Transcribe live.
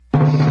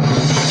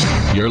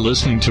You're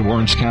listening to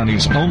Orange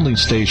County's only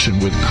station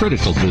with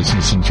critical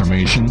business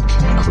information,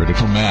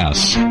 Critical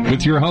Mass,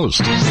 with your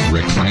host,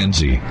 Rick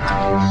Franzi.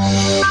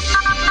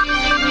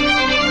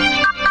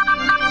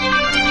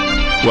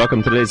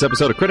 Welcome to today's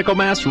episode of Critical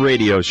Mass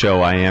Radio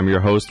Show. I am your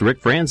host, Rick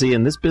Franzi,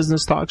 and this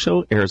business talk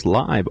show airs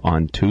live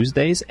on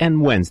Tuesdays and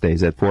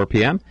Wednesdays at 4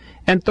 p.m.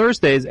 and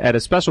Thursdays at a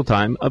special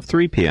time of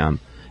 3 p.m.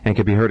 and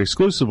can be heard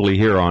exclusively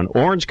here on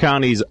Orange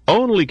County's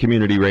only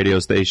community radio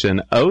station,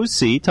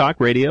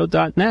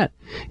 octalkradio.net.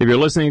 If you're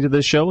listening to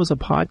this show as a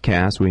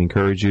podcast, we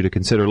encourage you to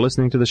consider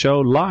listening to the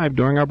show live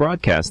during our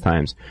broadcast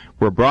times.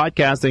 We're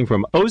broadcasting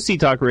from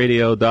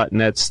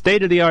octalkradio.net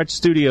state-of-the-art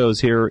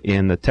studios here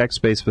in the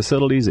TechSpace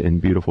facilities in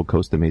beautiful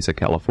Costa Mesa,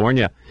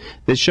 California.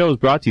 This show is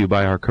brought to you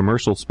by our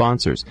commercial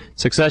sponsors,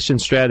 Succession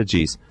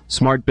Strategies,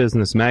 Smart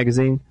Business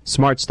Magazine,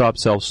 Smart Stop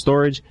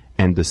Self-Storage,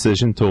 and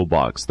Decision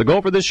Toolbox. The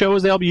goal for this show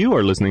is to help you,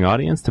 our listening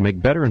audience, to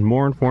make better and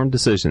more informed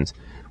decisions.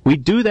 We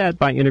do that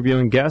by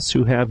interviewing guests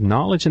who have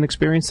knowledge and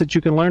experience that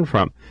you can learn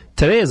from.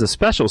 Today is a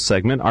special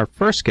segment. Our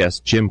first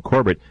guest, Jim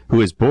Corbett,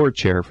 who is board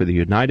chair for the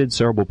United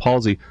Cerebral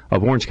Palsy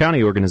of Orange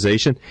County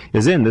organization,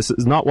 is in. This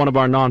is not one of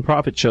our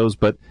nonprofit shows,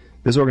 but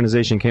this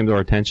organization came to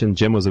our attention.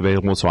 Jim was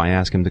available, so I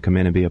asked him to come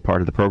in and be a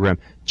part of the program.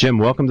 Jim,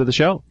 welcome to the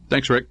show.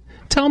 Thanks, Rick.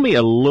 Tell me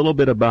a little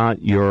bit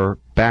about your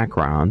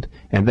background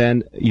and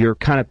then your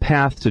kind of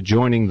path to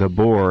joining the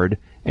board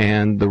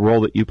and the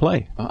role that you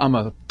play. I'm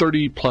a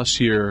 30-plus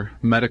year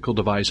medical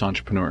device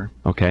entrepreneur.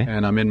 Okay.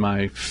 And I'm in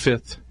my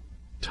fifth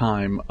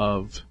time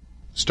of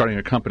starting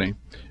a company.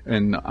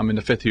 And I'm in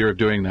the fifth year of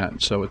doing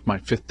that, so it's my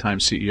fifth time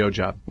CEO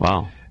job.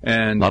 Wow.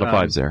 And a lot of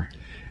fives there.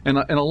 And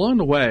along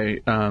the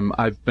way,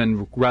 I've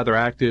been rather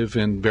active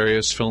in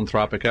various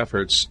philanthropic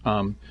efforts,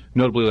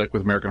 notably like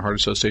with American Heart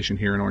Association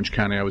here in Orange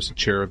County. I was the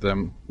chair of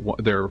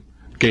their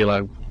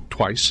gala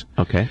twice.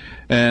 Okay.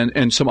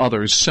 And some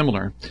others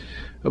similar.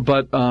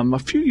 But a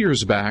few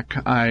years back,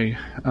 I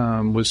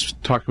was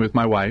talking with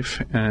my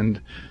wife,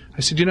 and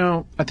I said,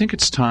 I think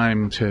it's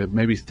time to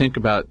maybe think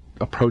about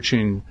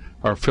approaching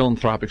our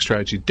philanthropic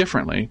strategy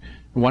differently.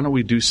 Why don't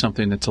we do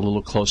something that's a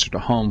little closer to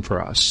home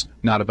for us?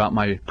 Not about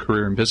my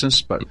career in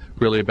business, but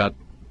really about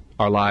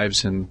our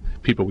lives and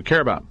people we care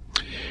about.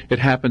 It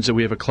happens that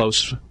we have a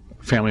close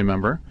family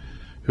member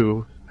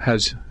who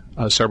has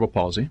cerebral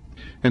palsy.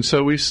 And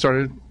so we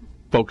started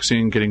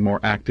focusing, getting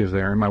more active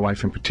there. And my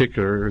wife in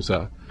particular is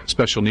a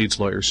special needs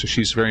lawyer, so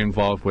she's very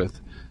involved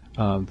with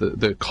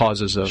the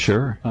causes of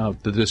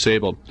the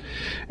disabled.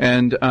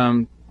 And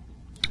along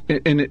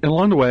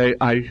the way,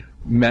 I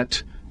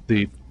met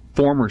the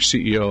former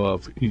CEO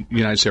of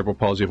United Cerebral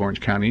Palsy of Orange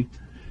County,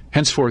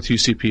 henceforth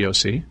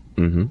UCPOC,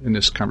 in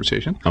this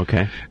conversation.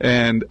 Okay.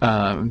 And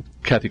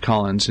Kathy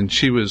Collins, and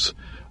she was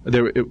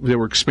they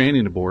were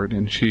expanding the board,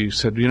 and she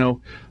said,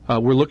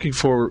 we're looking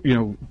for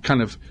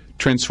kind of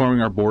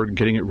transforming our board and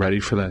getting it ready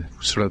for the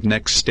sort of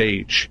next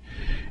stage.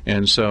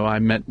 And so I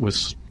met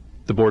with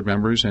the board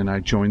members, and I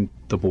joined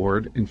the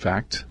board, in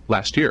fact,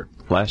 last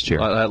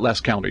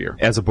calendar year.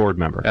 As a board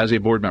member? As a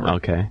board member.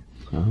 Okay.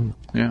 Oh,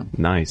 yeah.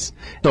 Nice.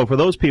 So for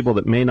those people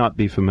that may not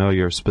be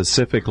familiar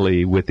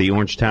specifically with the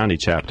Orange County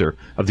chapter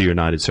of the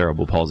United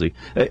Cerebral Palsy,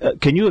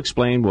 can you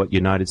explain what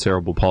United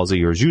Cerebral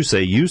Palsy, or as you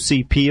say,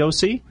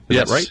 UCPOC? Is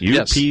yes. that right?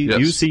 Yes.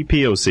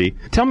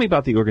 UCPOC. Tell me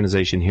about the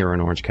organization here in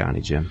Orange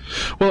County, Jim.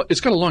 Well, it's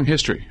got a long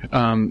history.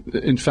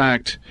 In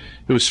fact,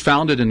 it was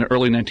founded in the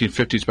early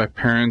 1950s by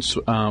parents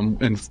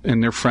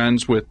and their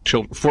friends with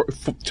children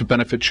to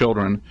benefit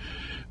children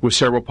with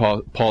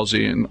cerebral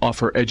palsy and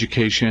offer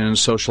education,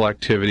 social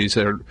activities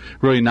that are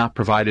really not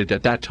provided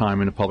at that time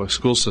in the public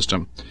school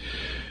system.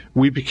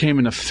 We became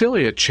an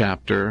affiliate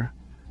chapter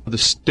of the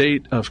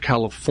state of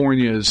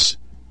California's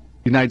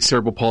United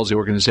Cerebral Palsy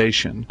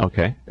Organization.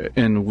 Okay.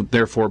 And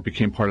therefore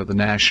became part of the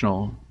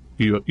national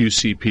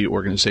UCP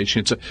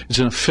organization. It's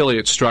an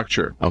affiliate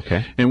structure.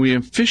 Okay. And we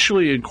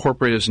officially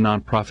incorporated as a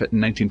nonprofit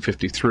in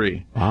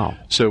 1953. Wow.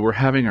 So we're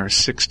having our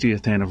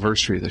 60th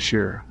anniversary this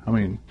year. I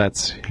mean,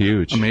 that's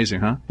huge. Amazing,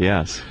 huh?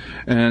 Yes.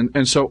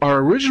 And so our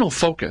original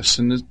focus,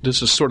 and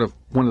this is sort of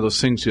one of those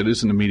things that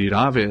isn't immediately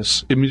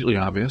obvious,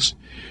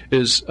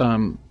 is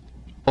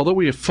although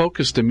we have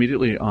focused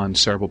immediately on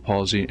cerebral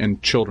palsy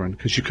and children,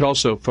 because you could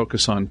also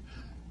focus on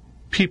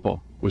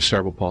people with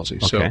cerebral palsy.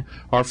 Okay. So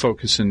our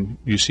focus in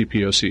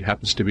UCPOC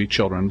happens to be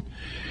children.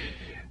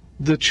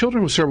 The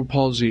children with cerebral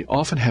palsy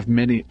often have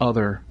many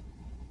other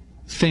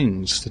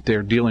things that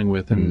they're dealing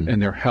with in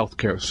their health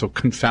care, so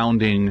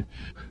confounding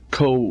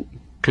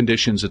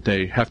conditions that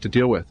they have to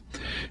deal with.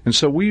 And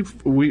so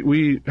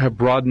we have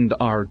broadened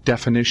our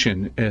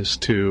definition as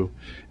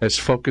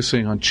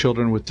focusing on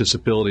children with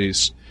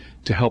disabilities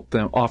to help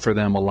them, offer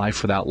them a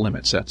life without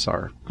limits. That's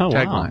our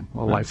tagline,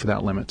 a life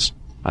without limits.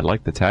 I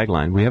like the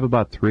tagline. We have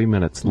about 3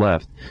 minutes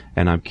left,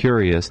 and I'm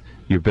curious,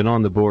 you've been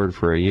on the board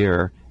for a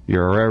year,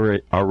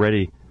 you're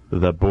already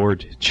the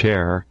board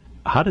chair.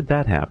 How did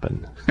that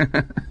happen?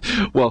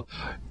 Well,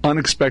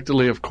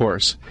 unexpectedly, of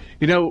course.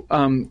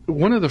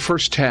 One of the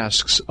first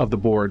tasks of the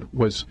board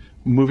was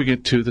moving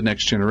it to the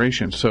next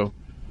generation. So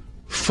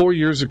 4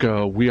 years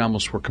ago, we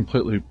almost were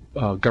completely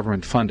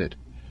government funded.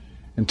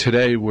 And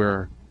today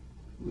we're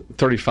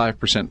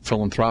 35%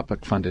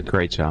 philanthropic funded.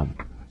 Great job.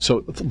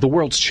 So the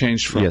world's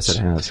changed for us. Yes, it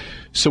has.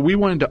 So we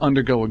wanted to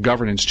undergo a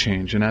governance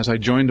change. And as I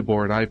joined the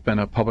board, I've been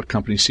a public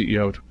company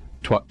CEO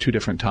two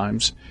different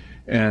times.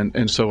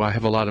 And so I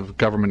have a lot of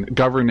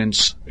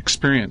governance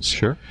experience.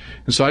 Sure.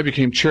 And so I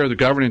became chair of the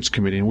governance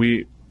committee, and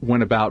we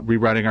went about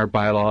rewriting our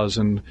bylaws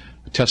and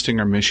testing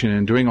our mission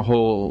and doing a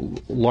whole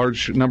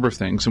large number of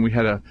things. And we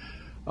had a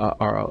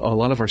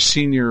lot of our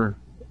senior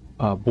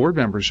board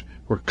members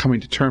were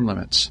coming to term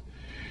limits.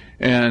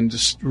 And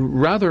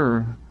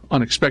rather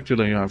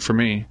unexpectedly for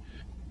me,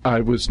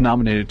 I was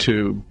nominated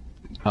to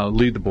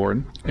lead the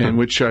board, in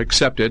which I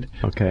accepted.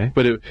 Okay.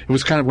 But it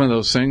was kind of one of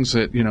those things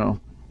that,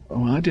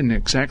 I didn't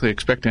exactly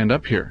expect to end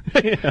up here.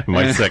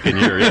 My second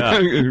year, yeah.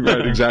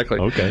 Right, exactly.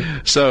 Okay.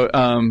 So,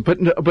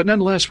 but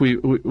nonetheless,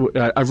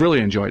 I've really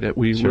enjoyed it.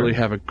 We really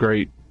have a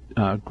great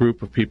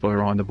group of people who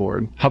are on the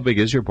board. How big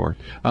is your board?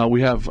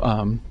 We have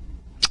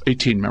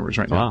 18 members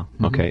right now.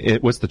 Wow. Okay.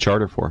 What's the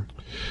charter for?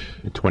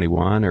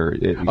 21 or?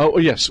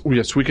 Yes.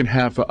 We can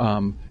have,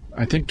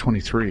 I think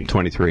 23.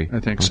 23. I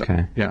think so.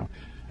 Okay. Yeah.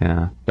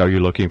 Yeah. Are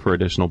you looking for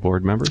additional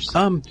board members?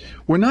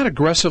 We're not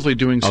aggressively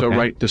doing so Okay.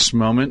 right this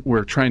moment.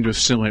 We're trying to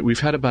assimilate. We've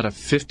had about a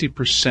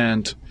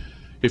 50%,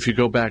 if you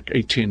go back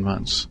 18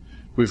 months,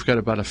 we've got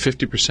about a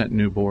 50%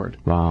 new board.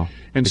 Wow.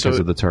 And because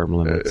of the term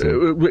limits.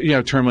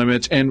 Term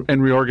limits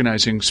and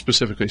reorganizing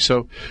specifically.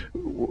 So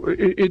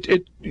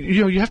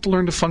you have to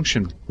learn to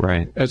function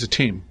Right. as a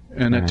team,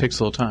 and that takes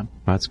a little time.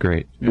 That's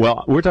great.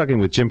 Well, we're talking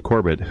with Jim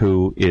Corbett,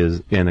 who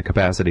is in a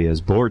capacity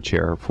as board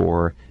chair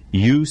for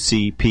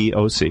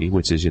UCPOC,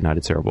 which is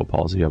United Cerebral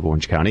Palsy of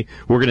Orange County.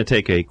 We're going to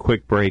take a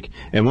quick break,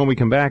 and when we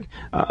come back,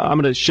 I'm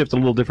going to shift a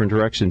little different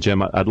direction,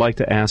 Jim. I'd like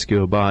to ask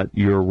you about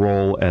your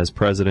role as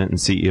president and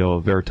CEO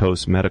of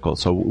Veritas Medical.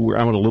 So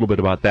I want a little bit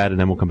about that, and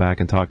then we'll come back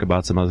and talk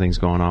about some other things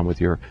going on with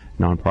your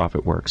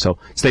nonprofit work. So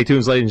stay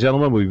tuned, ladies and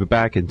gentlemen. We'll be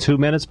back in 2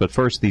 minutes, but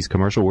first, these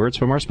commercial words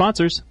from our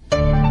sponsors.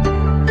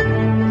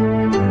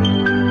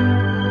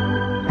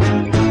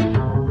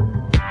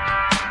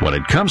 When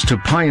it comes to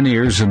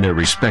pioneers in their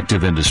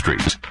respective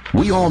industries,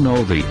 we all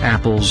know the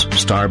Apples,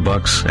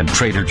 Starbucks, and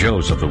Trader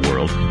Joe's of the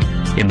world.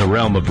 In the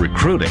realm of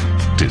recruiting,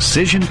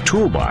 Decision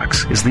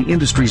Toolbox is the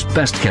industry's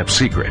best-kept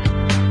secret.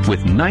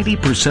 With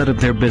 90% of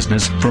their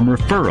business from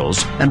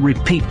referrals and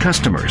repeat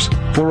customers.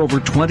 For over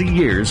 20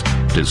 years,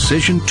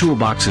 Decision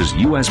Toolbox's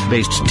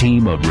U.S.-based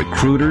team of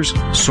recruiters,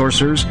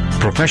 sourcers,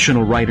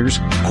 professional writers,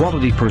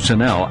 quality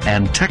personnel,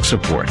 and tech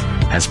support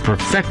has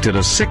perfected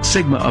a Six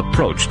Sigma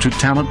approach to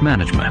talent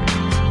management.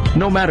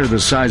 No matter the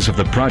size of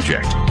the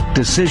project,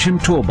 Decision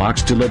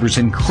Toolbox delivers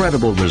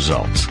incredible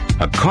results.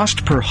 A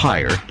cost per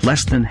hire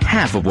less than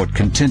half of what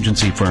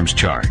contingency firms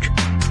charge,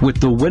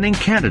 with the winning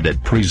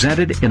candidate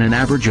presented in an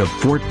average of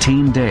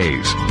 14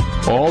 days,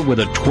 all with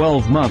a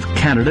 12-month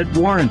candidate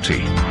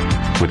warranty.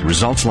 With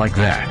results like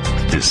that,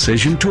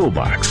 Decision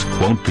Toolbox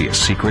won't be a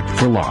secret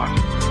for long.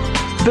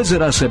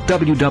 Visit us at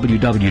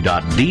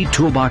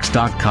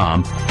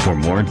www.dtoolbox.com for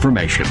more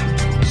information.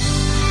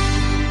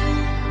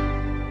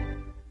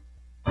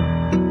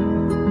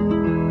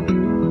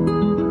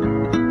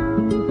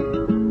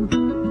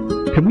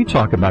 Can we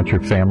talk about your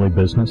family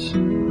business?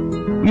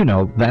 You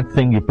know, that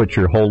thing you put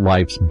your whole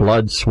life's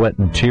blood, sweat,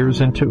 and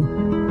tears into?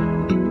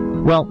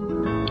 Well,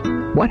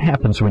 what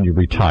happens when you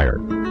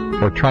retire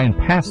or try and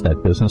pass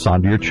that business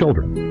on to your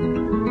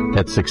children?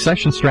 At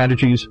Succession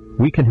Strategies,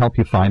 we can help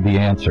you find the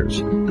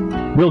answers.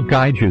 We'll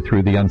guide you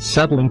through the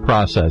unsettling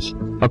process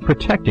of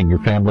protecting your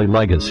family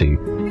legacy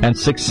and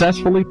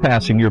successfully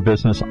passing your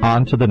business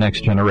on to the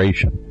next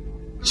generation,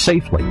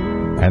 safely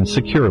and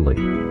securely,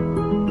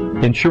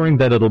 ensuring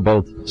that it'll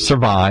both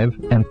survive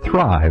and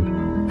thrive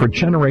for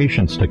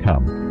generations to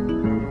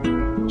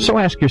come. So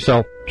ask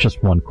yourself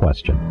just one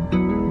question.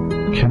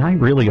 Can I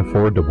really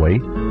afford to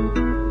wait?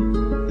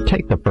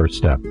 Take the first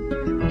step.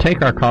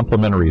 Take our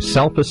complimentary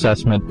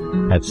self-assessment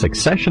at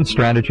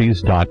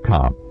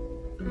successionstrategies.com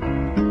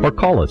or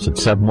call us at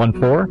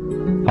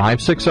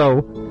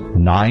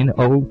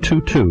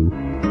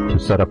 714-560-9022 to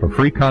set up a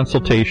free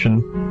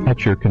consultation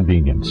at your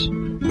convenience.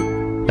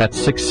 That's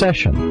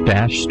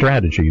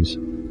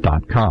succession-strategies.com.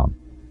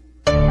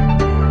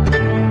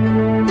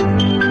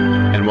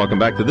 And welcome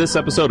back to this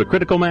episode of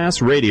Critical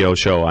Mass Radio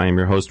Show. I am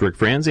your host, Rick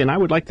Franzi, and I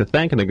would like to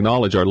thank and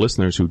acknowledge our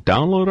listeners who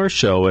download our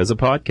show as a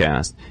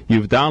podcast.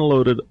 You've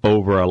downloaded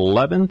over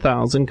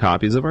 11,000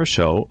 copies of our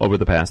show over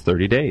the past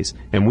 30 days,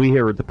 and we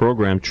here at the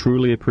program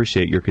truly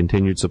appreciate your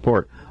continued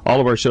support. All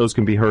of our shows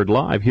can be heard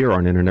live here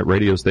on internet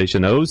radio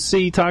station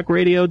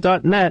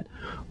octalkradio.net,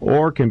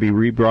 or can be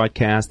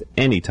rebroadcast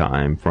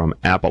anytime from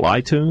Apple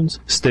iTunes,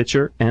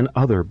 Stitcher, and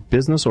other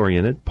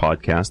business-oriented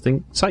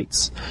podcasting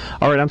sites.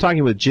 All right, I'm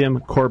talking with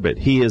Jim Corbett.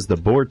 He is the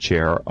board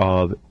chair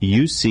of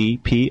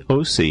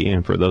UCPOC,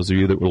 and for those of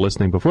you that were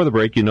listening before the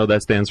break, you know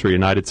that stands for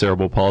United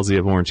Cerebral Palsy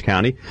of Orange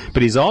County,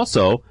 but he's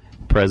also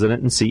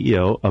President and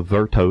CEO of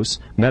Veritas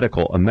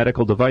Medical, a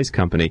medical device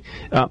company.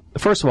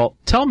 First of all,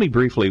 tell me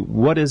briefly,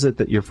 what is it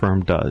that your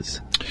firm does?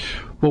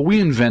 Well,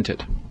 we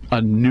invented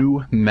a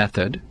new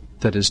method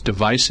that is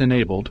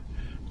device-enabled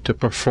to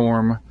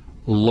perform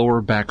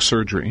lower back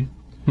surgery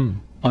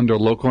under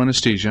local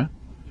anesthesia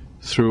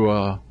through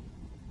a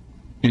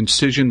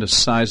incision the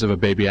size of a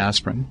baby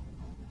aspirin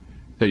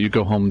that you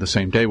go home the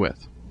same day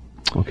with.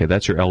 Okay,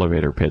 that's your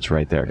elevator pitch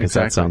right there, because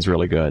that sounds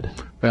really good.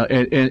 Well,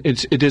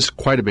 it is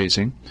quite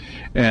amazing,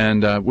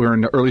 and we're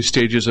in the early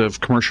stages of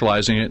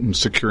commercializing it and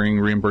securing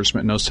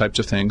reimbursement and those types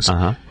of things.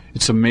 Uh-huh.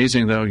 It's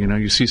amazing, though.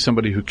 You see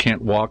somebody who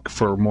can't walk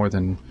for more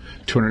than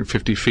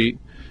 250 feet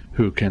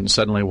who can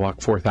suddenly walk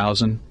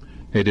 4,000.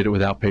 They did it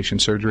with outpatient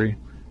surgery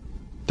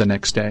the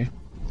next day.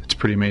 It's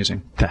pretty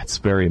amazing. That's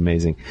very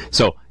amazing.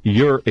 So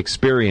your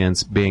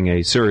experience being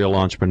a serial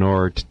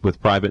entrepreneur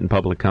with private and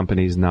public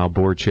companies, now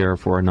board chair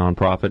for a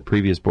nonprofit,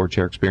 previous board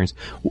chair experience,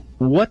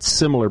 what's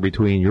similar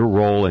between your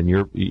role and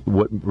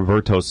what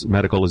Virtus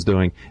Medical is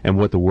doing and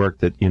what the work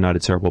that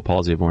United Cerebral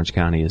Palsy of Orange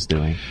County is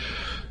doing?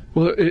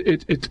 Well,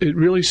 it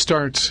really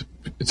starts,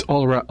 it's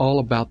all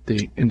about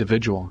the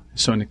individual.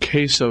 So in the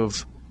case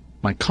of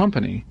my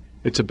company,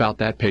 it's about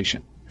that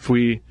patient. If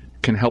we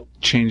can help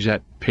change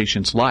that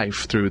patient's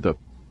life through the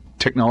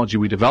technology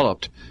we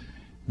developed,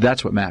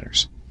 that's what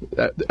matters.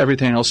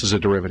 Everything else is a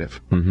derivative.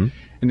 Mm-hmm.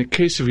 In the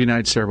case of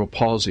United Cerebral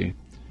Palsy,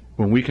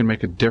 when we can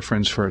make a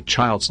difference for a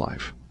child's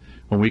life,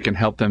 when we can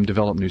help them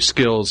develop new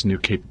skills, new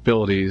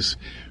capabilities,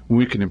 when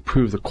we can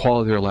improve the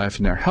quality of their life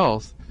and their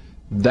health,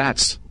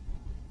 that's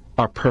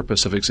our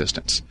purpose of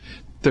existence.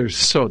 They're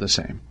so the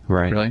same.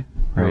 Right. Really?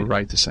 Right. We're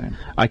right the same.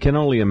 I can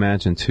only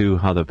imagine, too,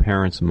 how the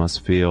parents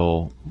must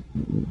feel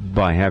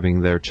by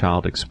having their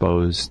child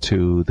exposed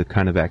to the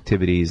kind of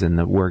activities and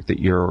the work that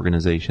your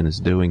organization is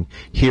doing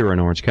here in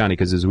Orange County,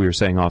 because as we were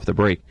saying off the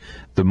break,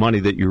 the money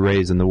that you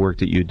raise and the work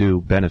that you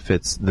do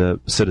benefits the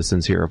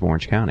citizens here of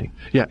Orange County.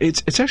 Yeah,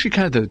 it's actually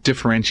kind of the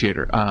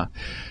differentiator.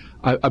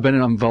 I've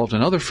been involved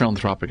in other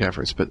philanthropic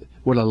efforts, but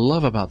what I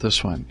love about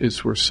this one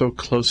is we're so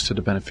close to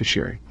the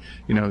beneficiary,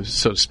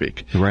 so to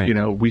speak. Right.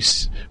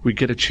 We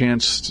get a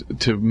chance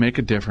to make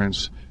a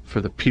difference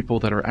for the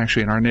people that are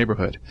actually in our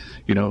neighborhood,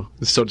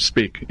 so to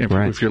speak,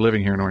 if you're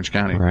living here in Orange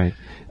County. Right.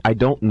 I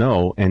don't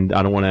know, and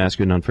I don't want to ask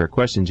you an unfair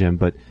question, Jim,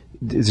 but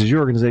does your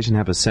organization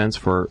have a sense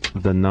for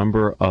the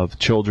number of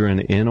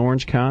children in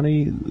Orange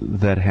County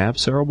that have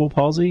cerebral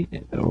palsy?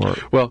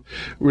 Well,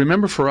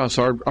 remember, for us,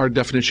 our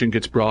definition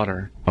gets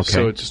broader. Okay.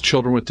 So it's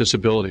children with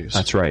disabilities.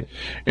 That's right.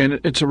 And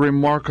it's a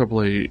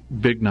remarkably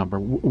big number.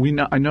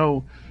 I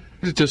know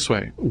it this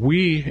way.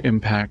 We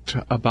impact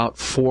about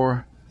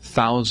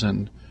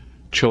 4,000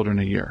 children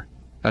a year.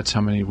 That's how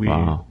many we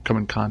come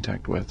in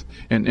contact with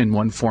in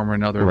one form or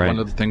another, right. One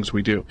of the things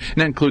we do.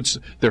 And that includes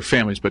their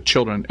families, but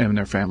children and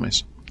their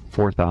families.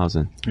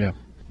 4,000. Yeah.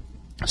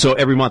 So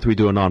every month we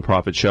do a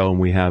nonprofit show, and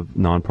we have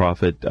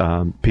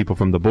nonprofit people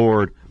from the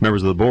board,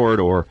 members of the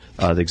board, or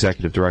the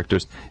executive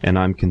directors. And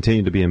I'm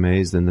continuing to be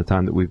amazed in the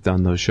time that we've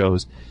done those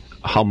shows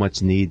how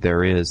much need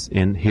there is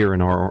here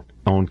in our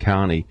own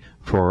county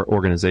for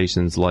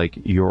organizations like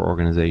your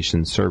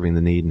organization serving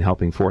the need and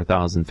helping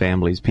 4,000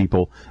 families,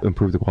 people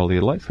improve the quality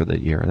of life for the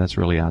year. That's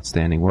really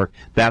outstanding work.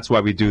 That's why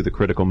we do the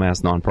Critical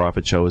Mass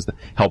Nonprofit Show, is to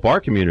help our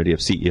community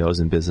of CEOs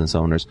and business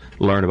owners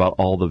learn about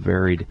all the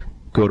varied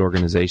good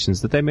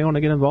organizations that they may want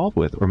to get involved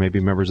with, or maybe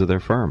members of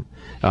their firm.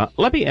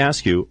 Let me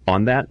ask you,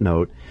 on that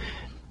note,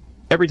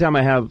 every time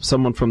I have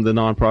someone from the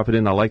nonprofit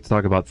in, I like to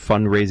talk about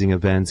fundraising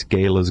events,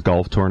 galas,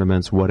 golf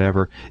tournaments,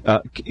 whatever.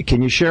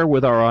 Can you share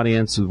with our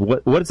audience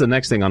what is the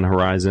next thing on the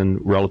horizon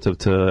relative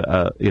to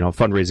a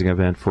fundraising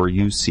event for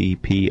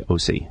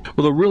UCPOC?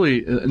 Well, the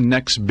really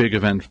next big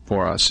event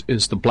for us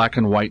is the Black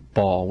and White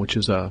Ball, which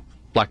is a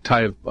black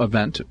tie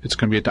event. It's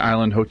going to be at the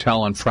Island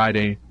Hotel on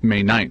Friday,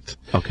 May 9th.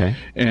 Okay.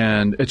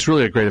 And it's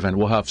really a great event.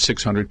 We'll have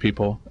 600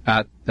 people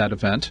at that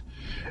event.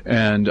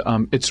 And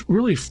it's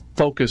really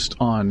focused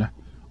on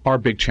our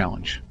big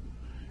challenge.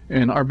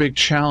 And our big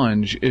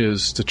challenge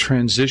is the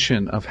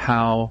transition of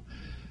how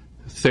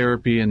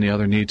therapy and the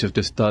other needs of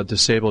the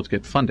disabled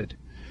get funded.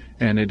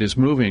 And it is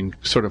moving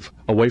sort of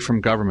away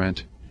from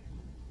government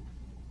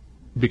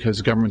because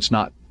the government's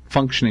not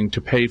functioning to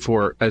pay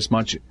for as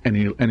much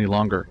any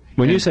longer.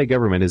 When you say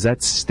government, is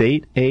that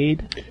state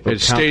aid?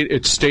 It's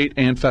state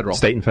and federal.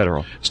 State and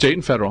federal. State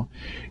and federal.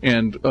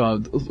 And,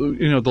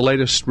 the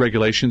latest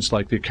regulations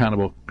like I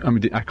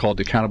call it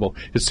the accountable,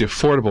 it's the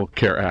Affordable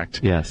Care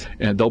Act. Yes.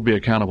 And they'll be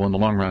accountable in the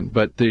long run.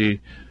 But the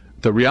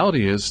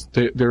reality is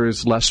there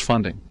is less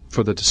funding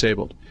for the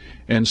disabled.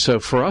 And so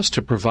for us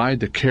to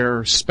provide the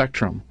care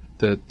spectrum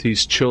that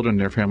these children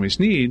and their families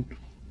need,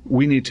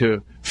 we need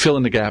to fill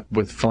in the gap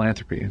with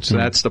philanthropy. And so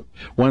that's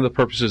one of the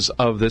purposes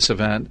of this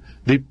event.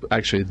 The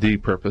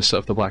purpose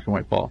of the Black and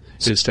White Ball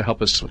is to help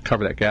us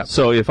cover that gap.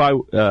 So if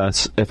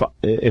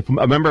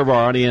a member of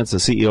our audience, a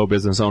CEO,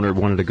 business owner,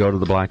 wanted to go to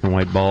the Black and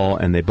White Ball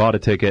and they bought a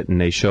ticket and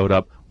they showed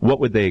up,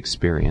 what would they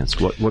experience?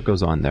 What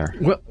goes on there?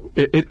 Well,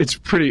 it's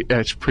pretty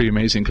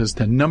amazing, because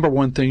the number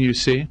one thing you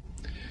see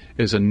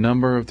is a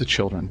number of the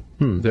children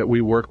that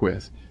we work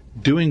with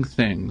doing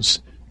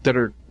things that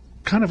are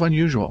kind of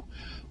unusual.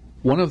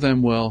 One of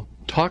them will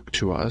talk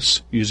to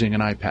us using an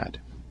iPad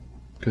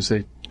because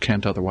they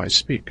can't otherwise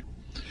speak.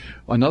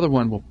 Another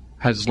one will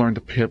has learned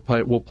to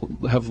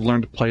have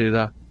learned to play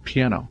the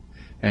piano,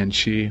 and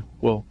she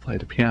will play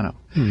the piano.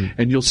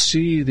 And you'll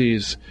see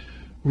these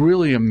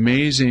really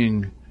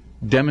amazing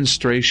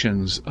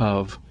demonstrations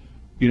of,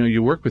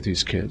 you work with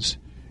these kids,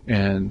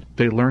 and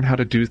they learn how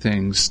to do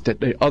things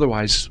that they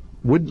otherwise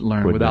wouldn't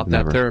learn without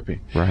that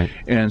therapy. Right.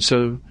 And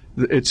so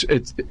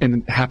and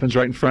it happens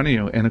right in front of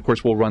you. And of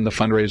course, we'll run the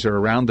fundraiser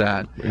around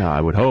that. Yeah, I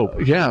would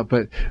hope. Yeah,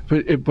 but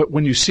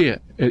when you see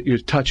it, you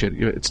touch it,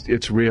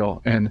 it's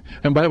real. And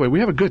by the way, we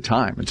have a good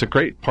time. It's a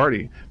great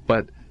party,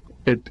 but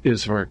it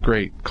is for a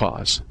great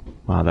cause.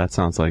 Wow, that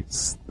sounds like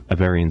a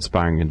very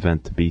inspiring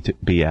event to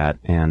be at.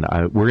 And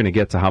we're going to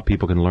get to how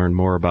people can learn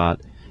more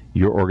about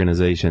your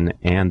organization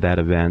and that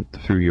event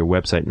through your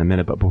website in a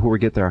minute. But before we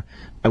get there,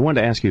 I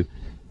wanted to ask you,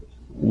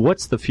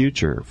 what's the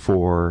future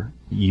for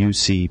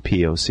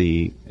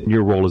UCPOC?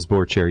 Your role as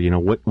board chair,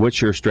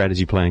 what's your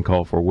strategy plan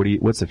call for?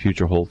 What's the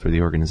future hold for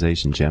the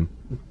organization, Jim?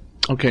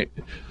 Okay,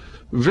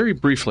 very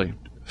briefly,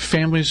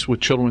 families with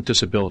children with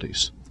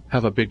disabilities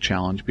have a big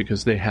challenge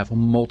because they have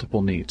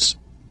multiple needs,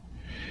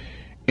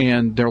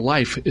 and their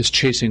life is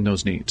chasing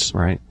those needs.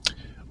 Right.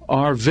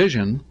 Our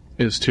vision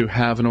is to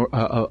have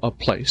a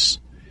place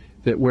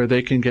where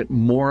they can get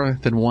more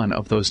than one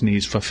of those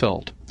needs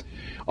fulfilled,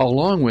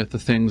 along with the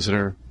things that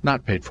are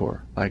not paid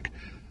for, like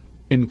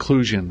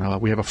inclusion.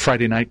 We have a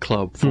Friday night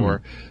club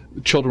for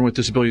children with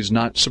disabilities,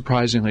 not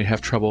surprisingly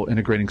have trouble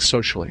integrating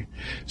socially.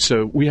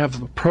 So we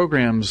have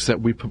programs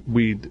that we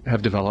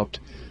have developed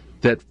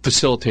that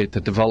facilitate the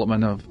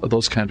development of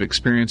those kind of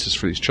experiences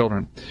for these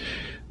children.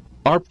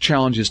 Our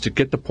challenge is to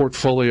get the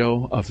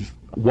portfolio of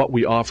what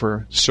we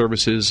offer,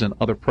 services and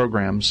other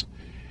programs,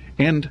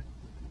 and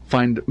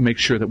make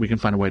sure that we can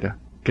find a way to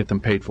get them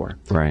paid for.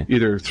 Right.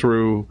 Either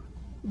through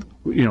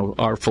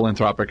our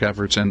philanthropic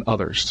efforts and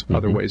other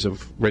ways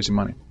of raising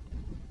money.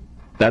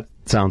 That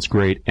sounds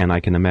great, and I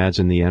can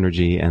imagine the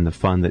energy and the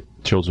fun that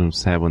children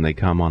have when they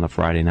come on a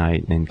Friday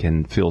night and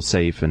can feel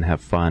safe and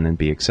have fun and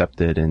be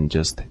accepted and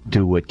just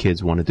do what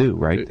kids want to do,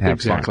 right?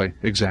 Have fun.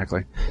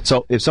 Exactly.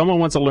 So if someone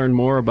wants to learn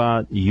more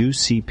about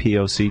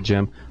UCPOC,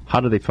 Jim, how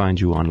do they find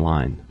you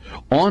online?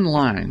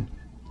 Online,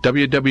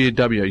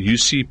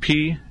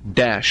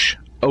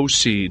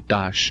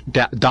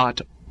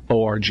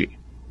 www.ucp-oc.org.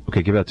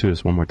 Okay, give that to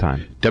us one more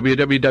time.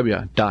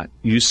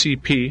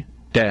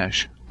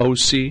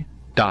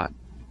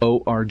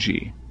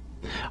 www.ucp-oc.org.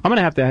 I'm going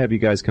to have you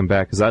guys come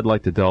back because I'd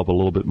like to delve a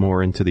little bit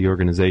more into the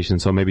organization.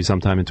 So maybe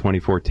sometime in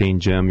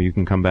 2014, Jim, you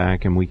can come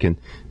back and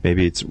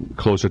maybe it's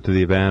closer to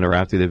the event or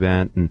after the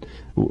event. And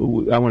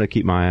I want to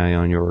keep my eye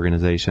on your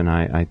organization.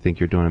 I think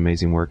you're doing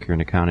amazing work here in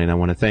the county. And I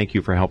want to thank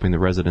you for helping the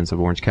residents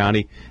of Orange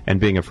County and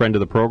being a friend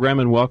of the program.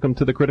 And welcome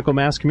to the Critical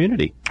Mass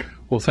community.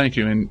 Well, thank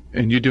you.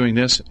 And you doing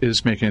this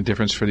is making a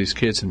difference for these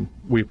kids, and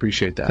we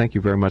appreciate that. Thank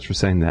you very much for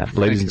saying that.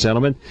 Ladies and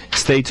gentlemen,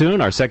 stay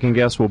tuned. Our second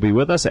guest will be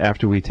with us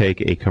after we take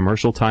a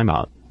commercial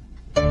timeout.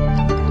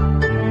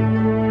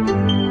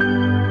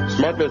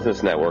 Smart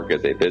Business Network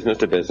is a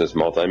business-to-business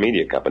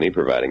multimedia company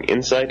providing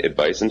insight,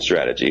 advice, and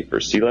strategy for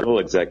C-level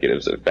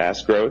executives of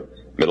fast-growth,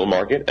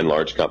 middle-market, and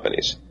large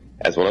companies.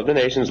 As one of the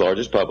nation's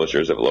largest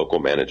publishers of local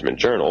management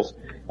journals,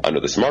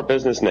 under the Smart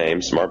Business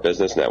name, Smart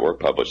Business Network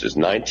publishes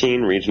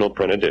 19 regional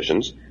print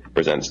editions,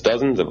 presents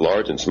dozens of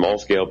large and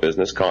small-scale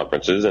business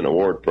conferences and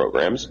award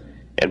programs,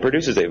 and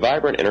produces a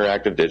vibrant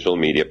interactive digital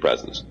media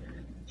presence.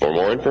 For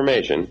more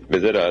information,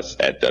 visit us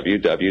at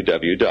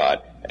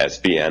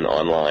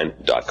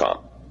www.sbnonline.com.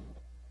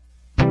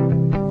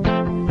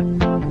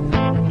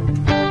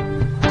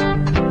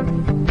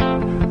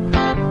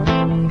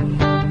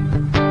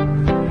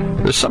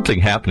 There's something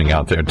happening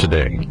out there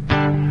today.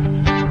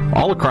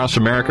 All across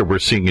America, we're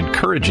seeing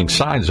encouraging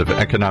signs of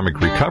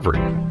economic recovery.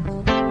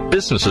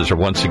 Businesses are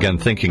once again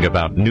thinking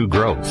about new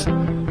growth,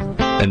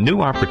 and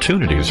new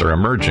opportunities are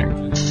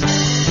emerging.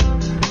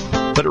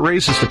 But it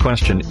raises the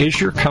question, is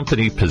your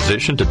company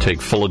positioned to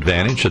take full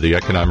advantage of the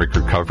economic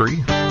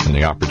recovery and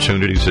the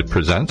opportunities it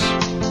presents?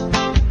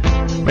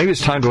 Maybe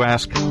it's time to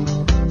ask,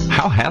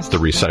 how has the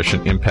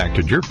recession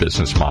impacted your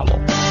business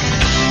model?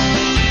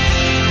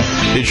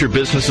 Is your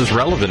business as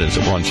relevant as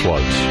it once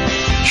was?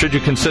 Should you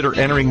consider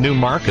entering new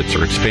markets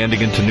or expanding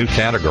into new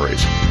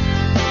categories?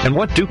 And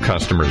what do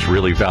customers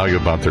really value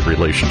about their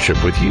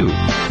relationship with you?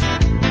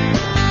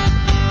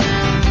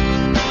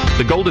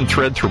 The golden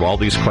thread through all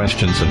these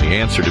questions and the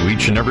answer to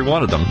each and every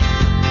one of them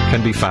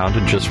can be found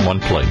in just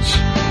one place.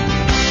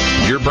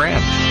 Your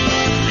brand.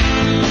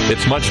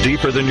 It's much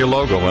deeper than your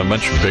logo and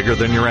much bigger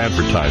than your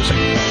advertising.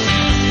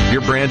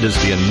 Your brand is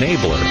the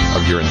enabler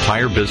of your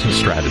entire business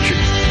strategy.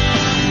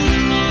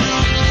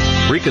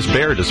 Rikas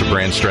Baird is a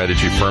brand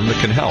strategy firm that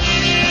can help.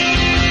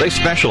 They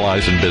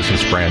specialize in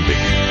business branding.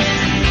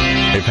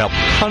 They've helped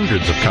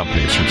hundreds of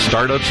companies from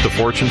startups to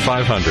Fortune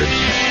 500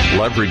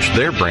 leverage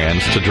their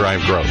brands to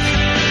drive growth.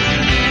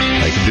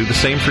 They can do the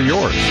same for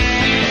yours.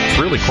 It's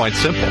really quite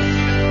simple.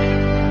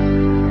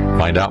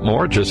 Find out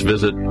more, just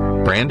visit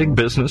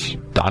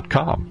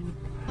brandingbusiness.com.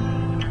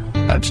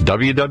 That's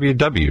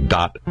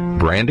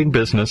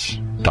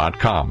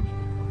www.brandingbusiness.com.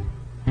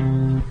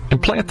 And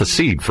and plant the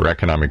seed for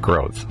economic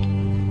growth.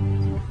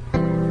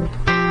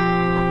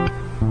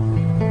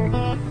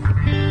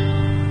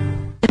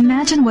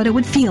 Imagine what it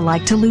would feel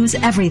like to lose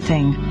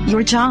everything.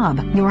 Your job,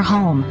 your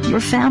home, your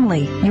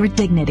family, your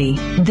dignity.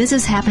 This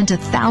has happened to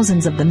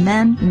thousands of the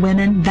men,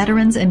 women,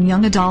 veterans, and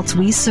young adults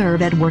we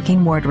serve at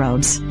Working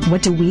Wardrobes.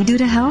 What do we do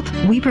to help?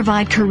 We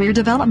provide career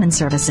development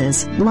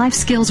services, life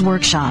skills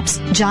workshops,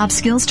 job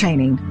skills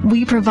training.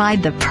 We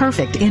provide the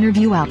perfect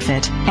interview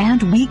outfit,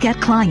 and we get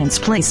clients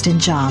placed in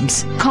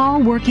jobs.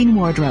 Call Working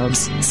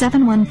Wardrobes,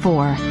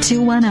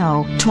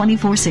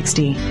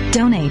 714-210-2460.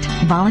 Donate,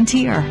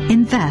 volunteer,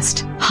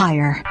 invest,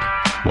 hire.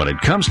 When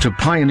it comes to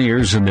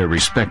pioneers in their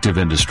respective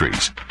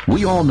industries,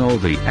 we all know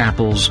the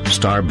Apples,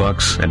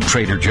 Starbucks, and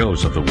Trader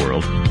Joe's of the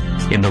world.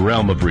 In the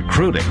realm of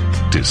recruiting,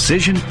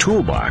 Decision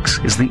Toolbox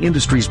is the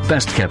industry's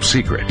best-kept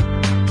secret,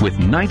 with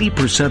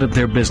 90% of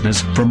their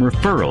business from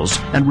referrals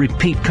and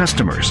repeat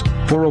customers.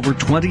 For over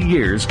 20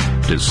 years,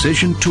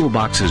 Decision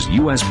Toolbox's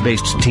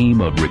U.S.-based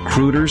team of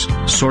recruiters,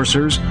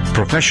 sourcers,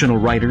 professional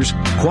writers,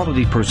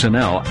 quality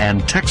personnel,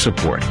 and tech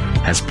support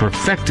has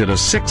perfected a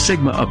Six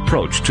Sigma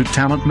approach to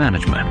talent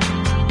management.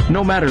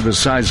 No matter the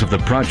size of the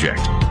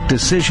project,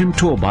 Decision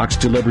Toolbox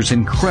delivers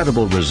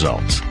incredible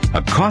results.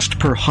 A cost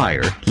per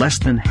hire less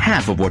than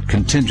half of what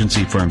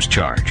contingency firms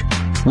charge,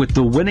 with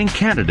the winning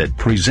candidate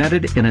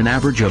presented in an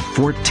average of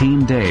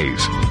 14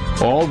 days,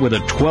 all with a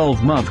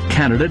 12-month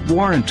candidate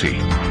warranty.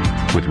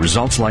 With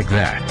results like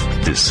that,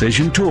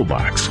 Decision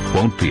Toolbox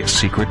won't be a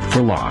secret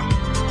for long.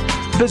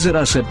 Visit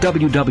us at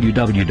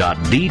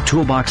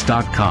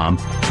www.thetoolbox.com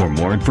for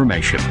more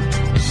information.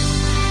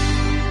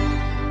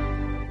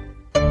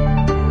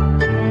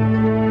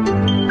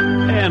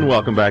 And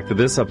welcome back to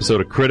this episode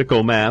of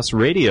Critical Mass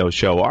Radio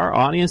Show. Our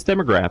audience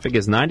demographic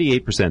is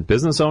 98%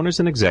 business owners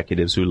and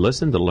executives who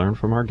listen to learn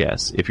from our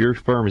guests. If your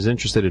firm is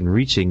interested in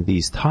reaching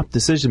these top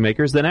decision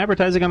makers, then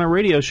advertising on our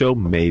radio show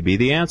may be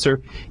the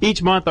answer.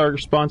 Each month, our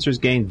sponsors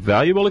gain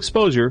valuable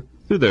exposure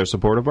through their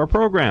support of our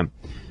program.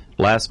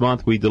 Last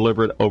month, we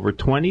delivered over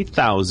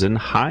 20,000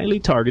 highly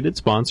targeted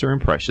sponsor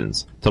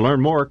impressions. To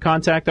learn more,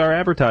 contact our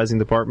advertising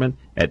department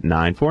at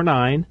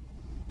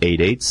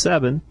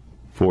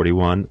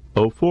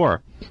 949-887-4104.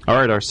 All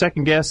right, our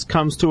second guest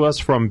comes to us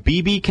from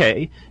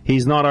BBK.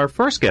 He's not our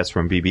first guest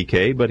from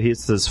BBK, but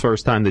it's his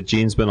first time that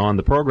Gene's been on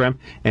the program.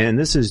 And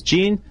this is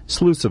Gene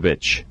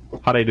Slucevich.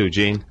 How'd I do,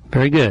 Gene?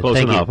 Very good. Close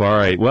Thank enough. You. All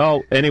right.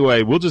 Well,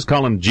 anyway, we'll just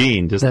call him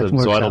Gene, just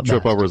so I don't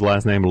trip over his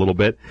last name a little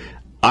bit.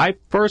 I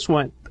first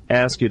want to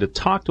ask you to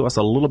talk to us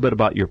a little bit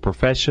about your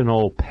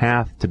professional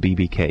path to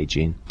BBK,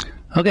 Gene.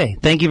 Okay,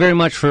 thank you very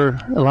much for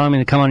allowing me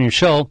to come on your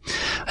show.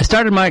 I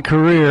started my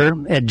career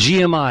at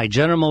GMI,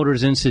 General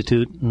Motors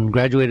Institute, and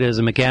graduated as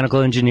a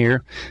mechanical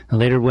engineer, and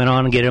later went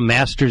on to get a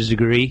master's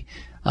degree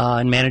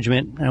in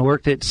management. And I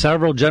worked at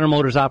several General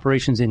Motors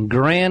operations in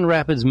Grand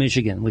Rapids,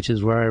 Michigan, which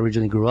is where I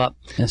originally grew up.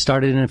 And I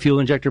started in a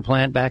fuel injector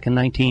plant back in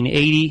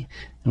 1980,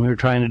 and we were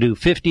trying to do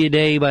 50 a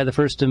day by the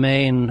 1st of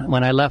May, and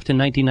when I left in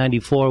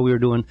 1994, we were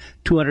doing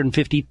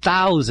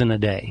 250,000 a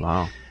day.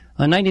 Wow.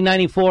 In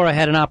 1994, I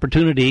had an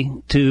opportunity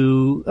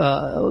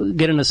to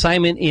get an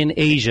assignment in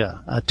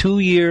Asia, a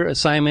 2-year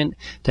assignment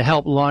to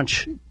help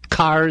launch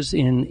cars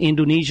in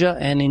Indonesia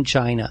and in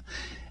China.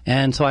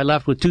 And so I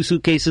left with 2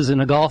 suitcases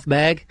and a golf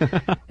bag.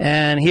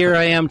 And here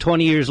I am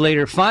 20 years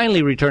later,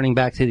 finally returning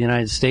back to the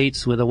United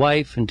States with a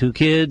wife and 2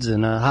 kids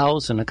and a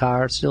house and a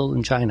car still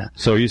in China.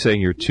 So you're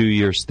saying your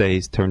 2-year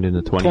stays turned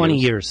into 20 years? 20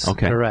 years,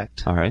 okay.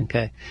 Correct. All right.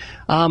 Okay.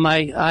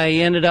 I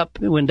ended up,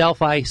 when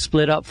Delphi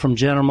split up from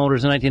General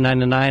Motors in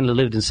 1999, I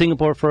lived in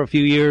Singapore for a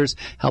few years,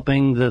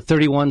 helping the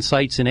 31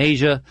 sites in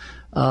Asia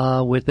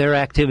with their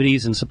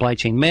activities in supply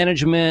chain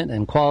management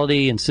and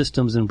quality and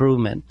systems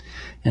improvement.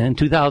 And in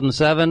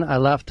 2007, I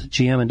left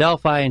GM and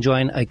Delphi and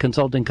joined a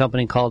consulting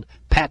company called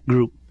Pact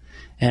Group.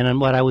 And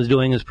what I was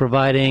doing is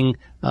providing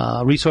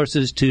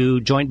resources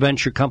to joint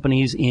venture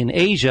companies in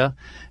Asia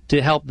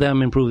to help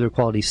them improve their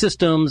quality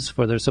systems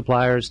for their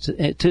suppliers,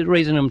 to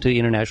raising them to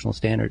international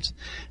standards.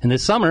 And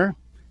this summer,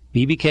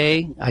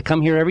 BBK, I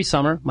come here every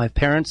summer. My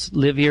parents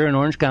live here in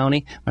Orange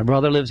County. My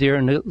brother lives here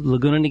in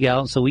Laguna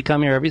Niguel, so we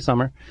come here every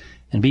summer.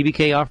 And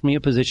BBK offered me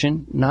a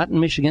position, not in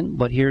Michigan,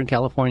 but here in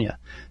California,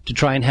 to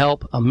try and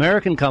help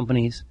American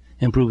companies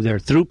improve their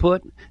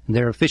throughput and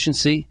their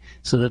efficiency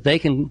so that they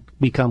can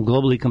become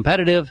globally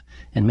competitive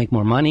and make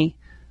more money,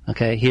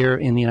 okay, here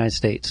in the United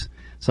States.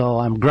 So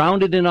I'm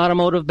grounded in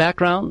automotive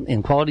background,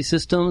 in quality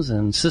systems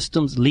and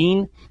systems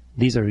lean.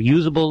 These are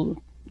usable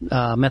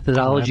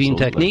methodology and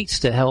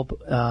techniques to help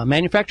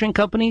manufacturing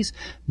companies,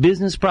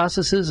 business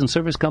processes, and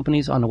service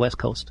companies on the West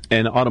Coast.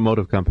 And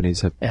automotive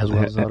companies have, as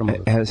well as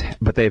automotive.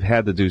 But they've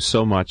had to do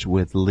so much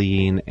with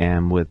lean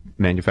and with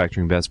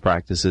manufacturing best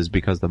practices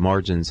because the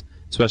margins,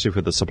 especially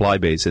for the supply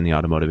base in the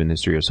automotive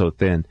industry, are so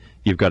thin.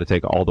 You've got to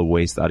take all the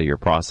waste out of your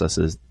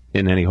processes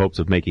in any hopes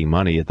of making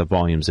money at the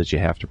volumes that you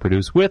have to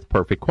produce with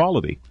perfect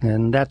quality.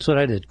 And that's what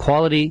I did,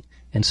 quality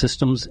and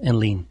systems and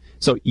lean.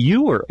 So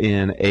you were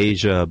in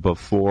Asia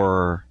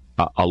before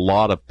a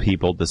lot of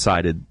people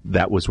decided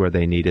that was where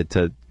they needed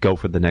to go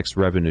for the next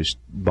revenue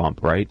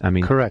bump, right? I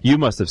mean, correct. You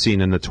must have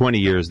seen in the 20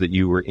 years that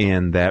you were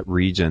in that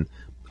region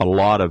a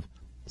lot of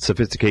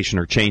sophistication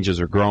or changes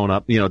or growing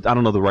up. I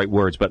don't know the right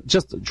words, but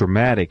just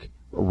dramatic,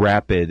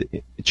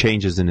 rapid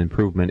changes and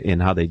improvement in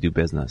how they do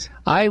business.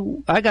 I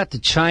got to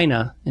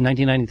China in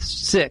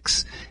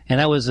 1996, and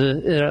that was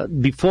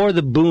before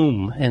the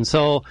boom. And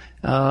so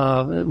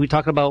we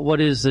talk about what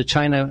is the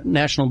China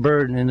national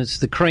bird, and it's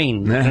the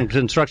crane, the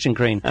construction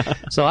crane.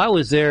 So I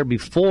was there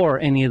before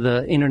any of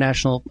the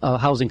international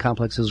housing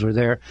complexes were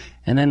there.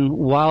 And then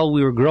while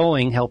we were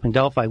growing, helping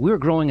Delphi, we were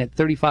growing at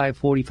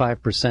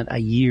 35-45% a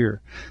year.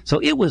 So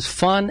it was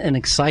fun and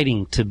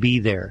exciting to be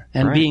there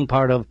and being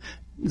part of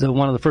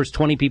one of the first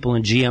 20 people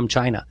in GM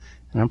China,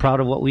 and I'm proud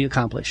of what we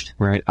accomplished.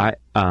 Right.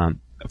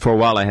 For a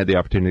while, I had the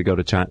opportunity to go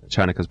to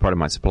China because part of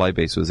my supply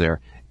base was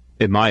there.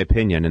 In my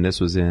opinion, and this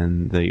was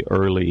in the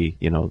early,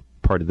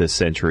 part of this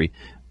century,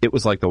 it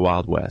was like the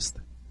Wild West,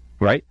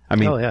 right? I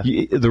mean,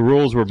 the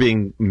rules were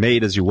being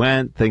made as you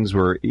went. Things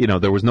were,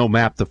 there was no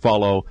map to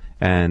follow,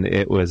 and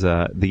it was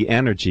the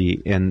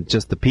energy and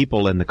just the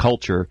people and the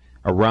culture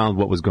around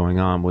what was going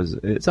on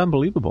it's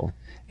unbelievable.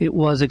 It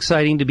was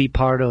exciting to be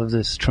part of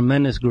this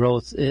tremendous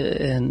growth,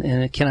 and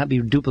it cannot be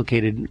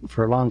duplicated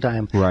for a long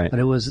time. Right. But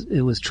it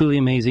was truly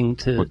amazing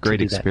to What great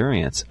to do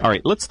experience. That. All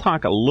right, let's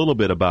talk a little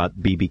bit about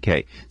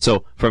BBK.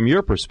 So from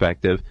your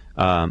perspective,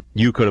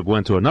 you could have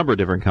went to a number of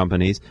different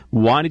companies.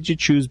 Why did you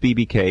choose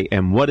BBK,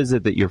 and what is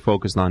it that you're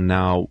focused on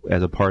now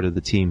as a part of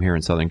the team here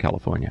in Southern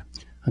California?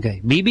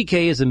 Okay,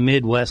 BBK is a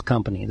Midwest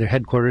company. Their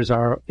headquarters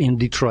are in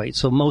Detroit,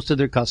 so most of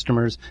their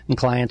customers and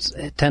clients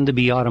tend to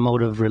be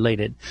automotive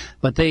related.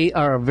 But they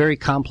are a very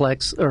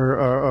complex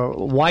or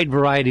wide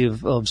variety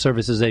of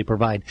services they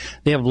provide.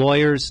 They have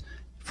lawyers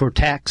for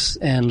tax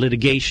and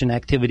litigation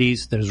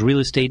activities. There's real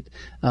estate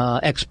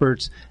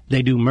experts.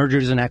 They do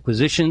mergers and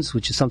acquisitions,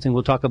 which is something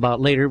we'll talk about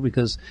later,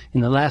 because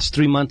in the last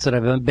 3 months that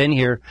I've been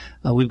here,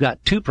 we've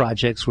got 2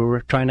 projects where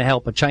we're trying to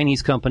help a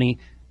Chinese company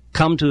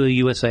come to the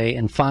USA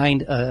and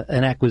find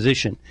an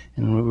acquisition,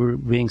 and we're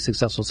being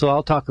successful. So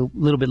I'll talk a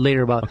little bit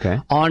later about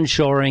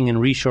onshoring and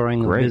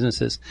reshoring of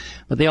businesses.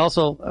 But they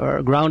also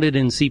are grounded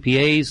in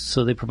CPAs,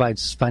 so they provide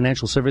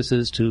financial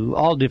services to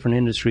all different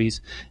industries,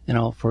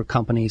 for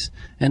companies.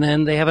 And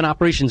then they have an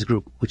operations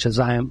group, which is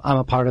I'm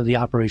a part of the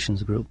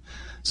operations group.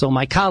 So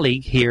my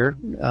colleague here,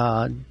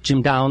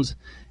 Jim Downs,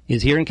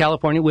 is here in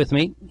California with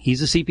me.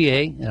 He's a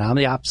CPA, and I'm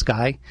the ops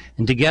guy.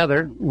 And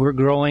together, we're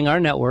growing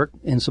our network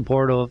in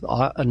support of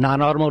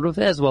non-automotive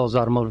as well as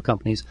automotive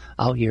companies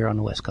out here on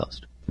the West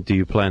Coast. Do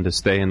you plan to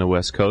stay in the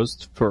West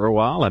Coast for a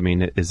while? I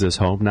mean, is this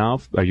home now?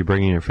 Are you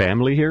bringing your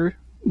family here?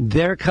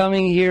 They're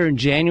coming here in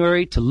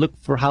January to look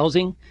for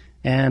housing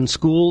and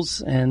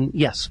schools. And,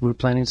 yes, we're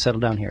planning to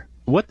settle down here.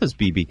 What does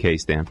BBK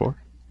stand for?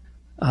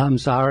 I'm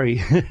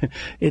sorry.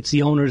 It's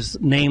the owners'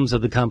 names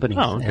of the company.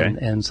 Oh, okay.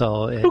 And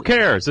so... Who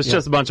cares? It's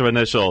just a bunch of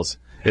initials.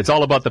 It's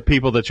all about the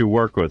people that you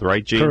work with,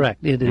 right, Gene?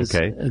 Correct. It is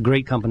a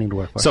great company to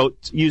work for. So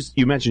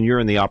you mentioned you're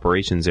in the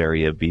operations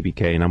area of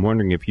BBK, and I'm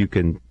wondering if you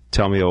can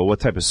tell me what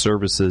type of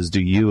services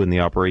do you and the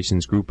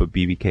operations group of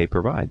BBK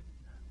provide?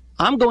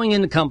 I'm going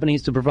into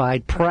companies to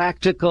provide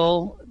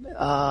practical,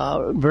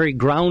 very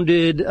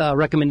grounded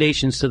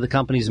recommendations to the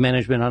company's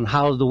management on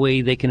how the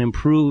way they can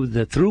improve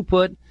the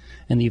throughput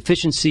and the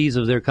efficiencies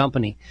of their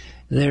company.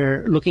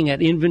 They're looking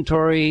at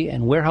inventory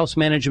and warehouse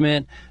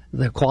management,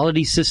 their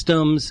quality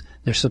systems,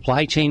 their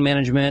supply chain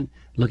management,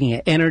 looking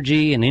at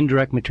energy and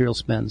indirect material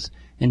spends.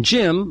 And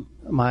Jim,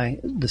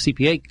 the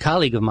CPA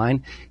colleague of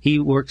mine, he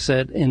works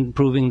at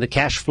improving the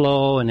cash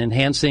flow and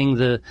enhancing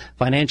the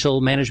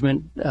financial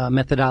management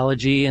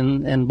methodology,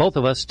 and both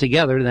of us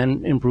together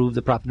then improve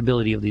the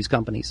profitability of these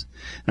companies.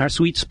 And our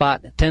sweet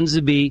spot tends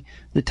to be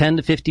the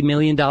 $10 to $50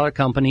 million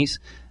companies.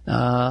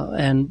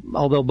 And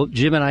although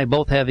Jim and I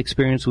both have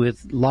experience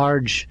with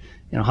large,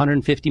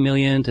 $150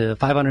 million to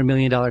 $500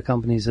 million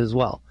companies as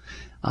well.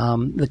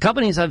 The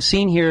companies I've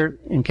seen here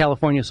in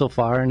California so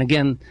far, and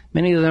again,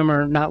 many of them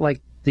are not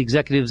like the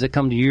executives that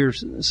come to your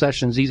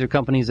sessions. These are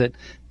companies that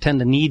tend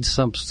to need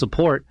some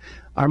support,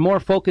 are more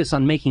focused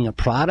on making a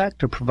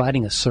product or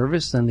providing a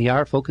service than they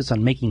are focused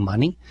on making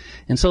money.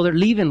 And so they're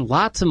leaving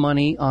lots of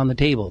money on the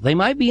table. They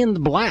might be in the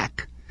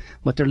black,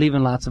 but they're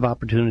leaving lots of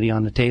opportunity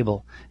on the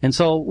table. And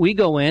so we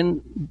go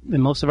in,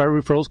 and most of our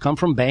referrals come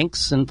from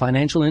banks and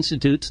financial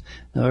institutes,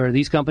 or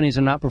these companies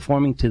are not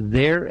performing to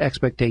their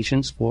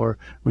expectations for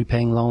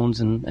repaying loans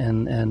and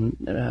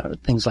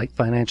things like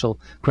financial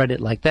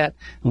credit like that.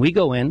 And we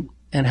go in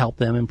and help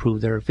them improve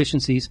their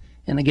efficiencies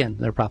and, again,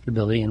 their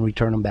profitability and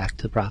return them back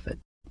to profit.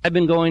 I've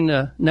been going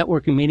to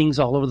networking meetings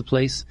all over the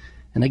place.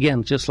 And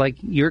again, just like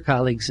your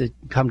colleagues that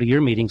come to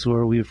your meetings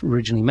where we've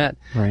originally met,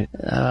 right.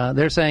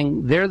 They're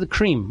saying they're the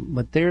cream,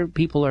 but their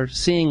people are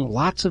seeing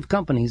lots of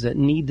companies that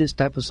need this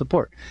type of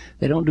support.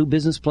 They don't do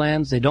business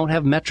plans. They don't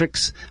have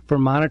metrics for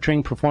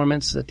monitoring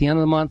performance. At the end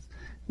of the month,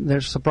 they're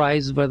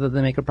surprised whether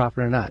they make a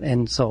profit or not.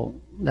 And so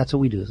that's what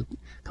we do, is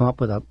come up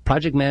with a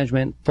project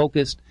management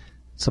focused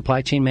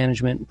supply chain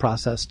management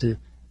process to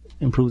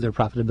improve their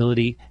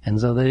profitability, and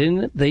so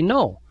they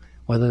know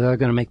whether they're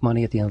going to make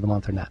money at the end of the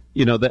month or not.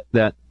 You know,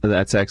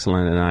 that's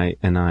excellent,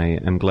 and I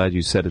am glad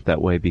you said it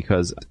that way,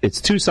 because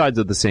it's two sides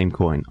of the same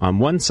coin. On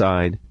one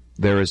side,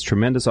 there is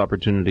tremendous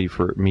opportunity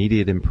for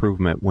immediate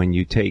improvement when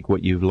you take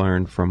what you've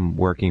learned from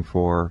working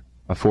for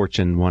a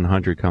Fortune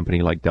 100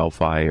 company like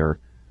Delphi or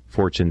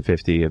Fortune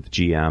 50 of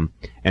GM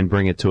and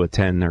bring it to a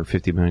 $10 or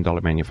 $50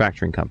 million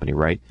manufacturing company,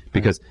 right?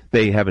 Because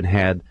they haven't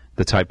had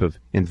the type of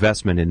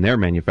investment in their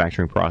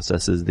manufacturing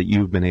processes that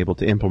you've been able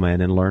to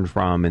implement and learn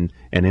from and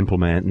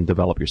implement and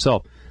develop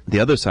yourself. The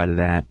other side of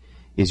that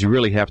is you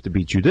really have to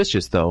be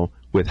judicious, though,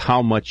 with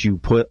how much you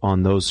put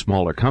on those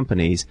smaller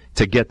companies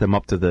to get them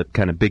up to the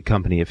kind of big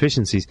company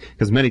efficiencies,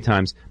 because many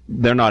times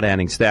they're not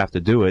adding staff to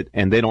do it,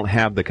 and they don't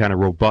have the kind of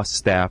robust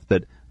staff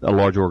that a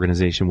large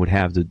organization would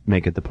have to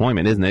make a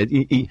deployment, isn't it?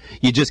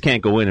 You just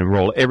can't go in and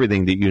roll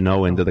everything that you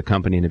know into the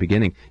company in the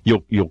beginning.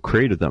 You'll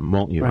create them,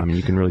 won't you? Right. I mean,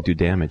 you can really do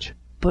damage.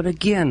 But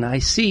again, I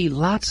see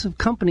lots of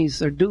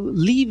companies are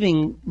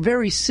leaving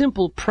very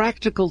simple,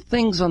 practical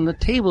things on the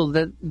table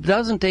that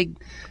doesn't take,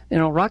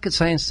 rocket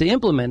science to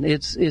implement.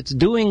 It's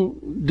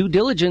doing due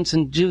diligence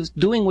and just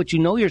doing what you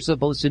know you're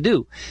supposed to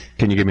do.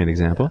 Can you give me an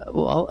example?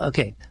 Well,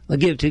 okay, I'll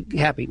give it to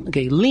Happy.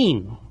 Okay,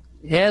 Lean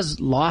has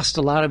lost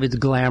a lot of its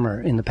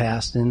glamour in the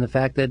past, and the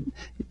fact that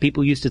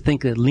people used to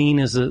think that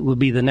Lean would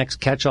be the next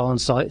catch-all and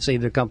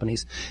save their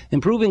companies.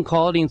 Improving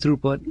quality and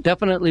throughput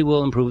definitely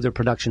will improve their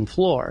production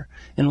floor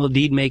and will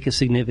indeed make a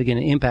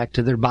significant impact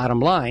to their bottom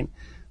line.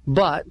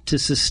 But to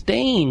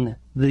sustain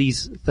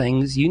these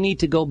things, you need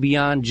to go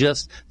beyond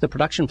just the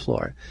production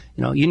floor.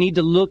 You need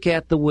to look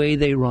at the way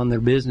they run their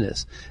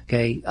business.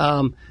 Okay,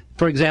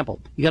 for example,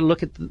 you got to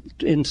look at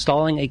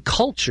installing a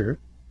culture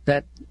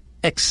that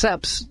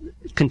accepts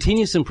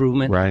continuous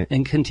improvement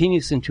and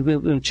continuous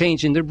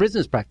change in their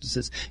business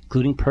practices,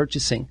 including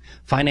purchasing,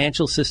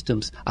 financial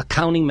systems,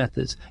 accounting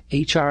methods,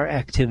 HR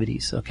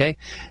activities, okay?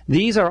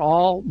 These are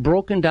all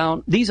broken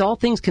down. All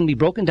things can be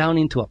broken down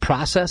into a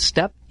process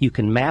step. You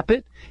can map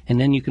it, and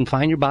then you can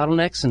find your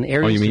bottlenecks and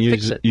areas to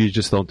fix it. You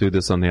just don't do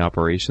this on the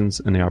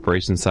operations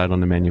side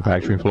on the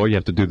manufacturing floor? You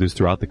have to do this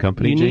throughout the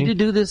company, You need to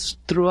do this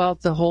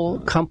throughout the whole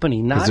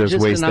company, not just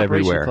an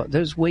operation floor.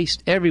 There's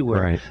waste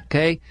everywhere,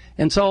 okay?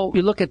 And so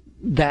you look at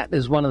that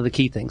as one of the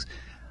key things.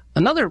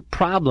 Another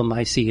problem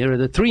I see, or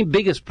the three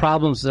biggest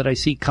problems that I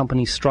see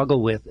companies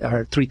struggle with,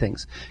 are three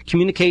things.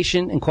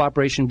 Communication and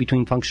cooperation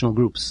between functional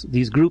groups.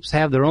 These groups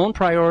have their own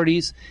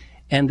priorities,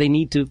 and they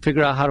need to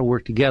figure out how to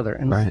work together.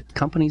 And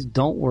companies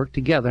don't work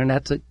together. And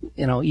that's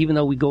even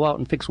though we go out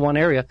and fix one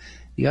area,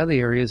 the other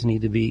areas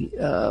need to be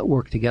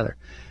work together.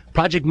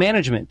 Project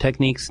management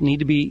techniques need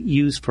to be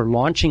used for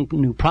launching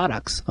new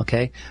products,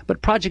 okay?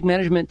 But project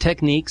management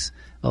techniques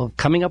of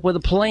coming up with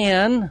a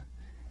plan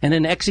and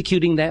then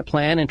executing that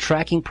plan and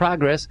tracking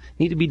progress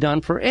need to be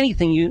done for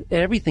everything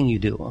you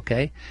do,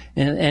 okay?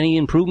 And any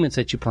improvements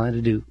that you plan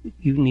to do,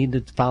 you need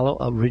to follow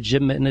a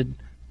regimented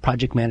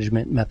project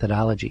management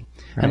methodology.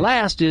 And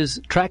last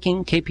is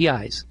tracking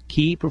KPIs,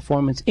 key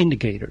performance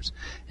indicators,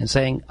 and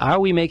saying,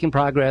 are we making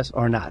progress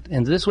or not?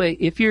 And this way,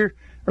 if you're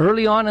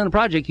early on in the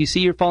project, you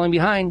see you're falling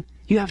behind,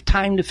 you have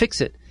time to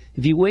fix it.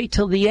 If you wait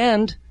till the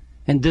end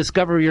and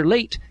discover you're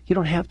late, you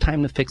don't have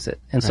time to fix it.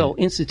 And so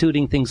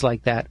instituting things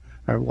like that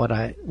are what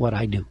I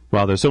do.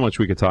 Well, there's so much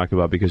we could talk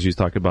about, because you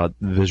talk about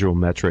visual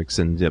metrics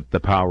and the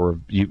power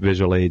of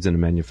visual aids in a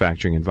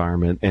manufacturing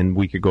environment, and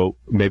we could go,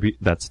 maybe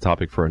that's a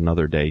topic for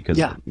another day,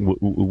 because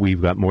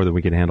we've got more than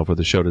we can handle for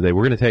the show today.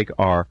 We're going to take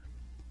our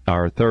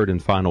third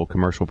and final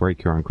commercial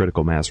break here on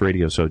Critical Mass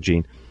Radio. So,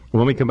 Gene,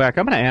 when we come back,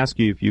 I'm going to ask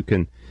you if you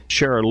can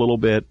share a little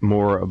bit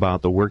more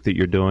about the work that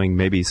you're doing,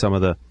 maybe some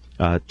of the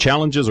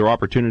challenges or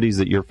opportunities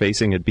that you're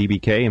facing at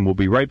BBK, and we'll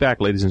be right back,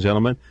 ladies and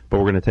gentlemen, but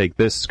we're going to take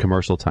this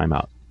commercial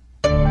timeout.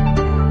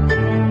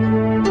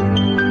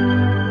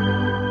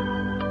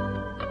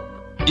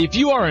 If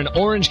you are an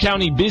Orange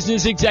County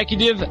business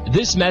executive,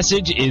 this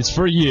message is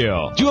for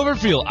you. Do you ever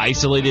feel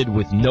isolated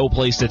with no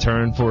place to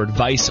turn for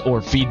advice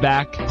or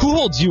feedback? Who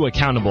holds you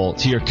accountable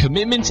to your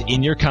commitments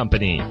in your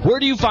company? Where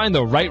do you find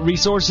the right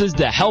resources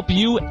to help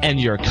you and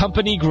your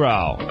company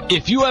grow?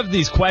 If you have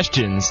these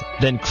questions,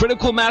 then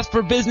Critical Mass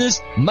for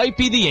Business might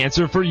be the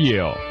answer for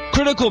you.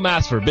 Critical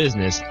Mass for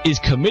Business is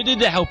committed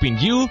to helping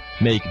you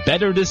make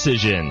better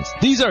decisions.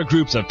 These are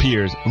groups of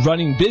peers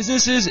running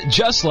businesses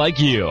just like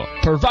you,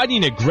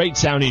 providing a great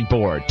sounding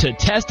board to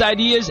test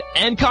ideas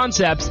and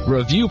concepts,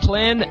 review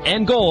plan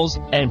and goals,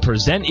 and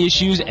present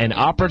issues and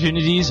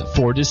opportunities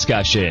for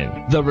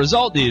discussion. The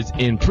result is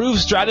improved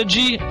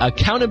strategy,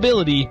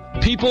 accountability,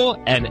 people,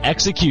 and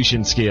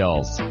execution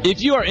skills.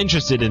 If you are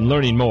interested in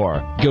learning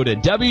more, go to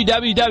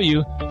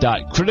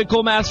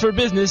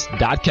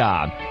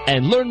www.criticalmassforbusiness.com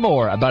and learn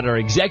more about our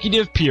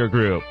executive peer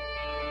group.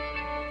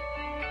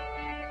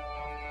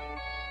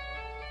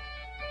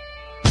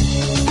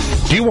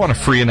 Do you want a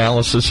free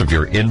analysis of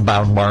your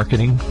inbound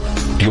marketing?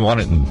 Do you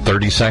want it in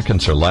 30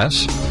 seconds or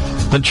less?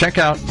 Then check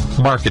out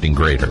Marketing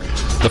Grader,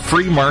 the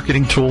free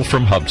marketing tool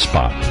from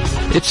HubSpot.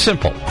 It's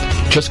simple.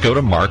 Just go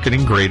to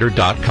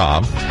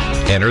marketinggrader.com,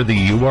 enter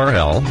the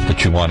URL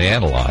that you want to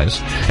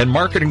analyze, and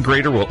Marketing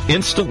Grader will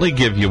instantly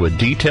give you a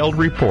detailed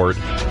report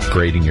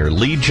grading your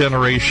lead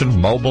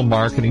generation, mobile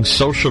marketing,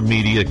 social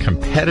media,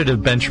 competitive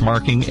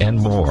benchmarking, and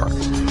more.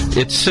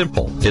 It's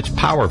simple, it's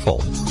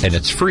powerful, and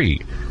it's free.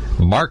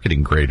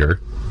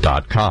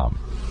 marketinggrader.com.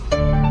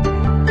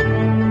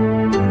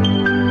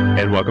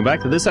 And welcome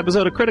back to this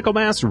episode of Critical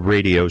Mass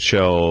Radio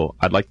Show.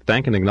 I'd like to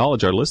thank and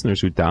acknowledge our listeners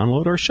who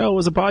download our show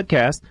as a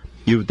podcast.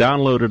 You've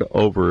downloaded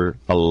over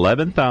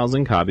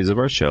 11,000 copies of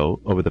our show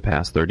over the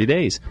past 30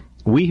 days.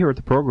 We here at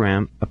the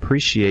program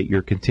appreciate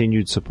your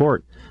continued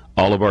support.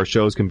 All of our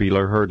shows can be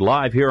heard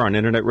live here on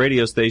internet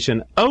radio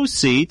station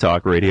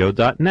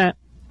octalkradio.net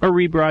or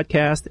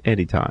rebroadcast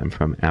anytime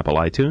from Apple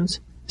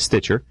iTunes,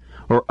 Stitcher,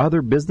 or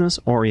other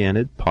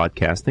business-oriented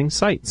podcasting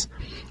sites.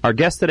 Our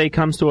guest today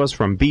comes to us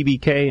from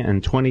BBK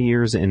and 20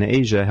 years in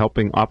Asia,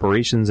 helping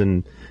operations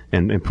and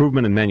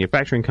improvement in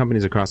manufacturing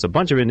companies across a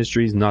bunch of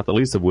industries, not the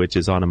least of which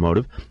is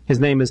automotive. His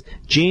name is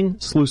Gene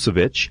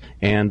Slucevich.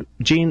 And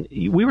Gene,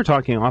 we were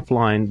talking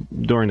offline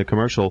during the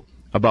commercial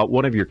about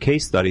one of your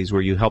case studies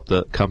where you helped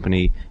the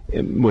company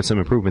with some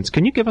improvements.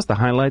 Can you give us the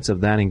highlights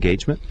of that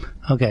engagement?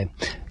 Okay.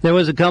 There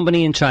was a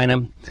company in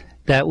China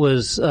that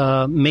was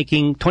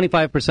making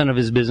 25% of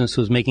his business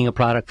was making a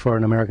product for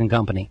an American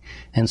company.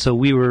 And so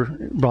we were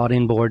brought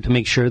in board to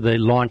make sure they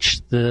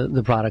launched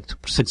the product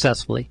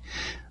successfully.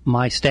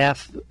 My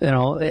staff,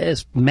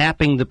 is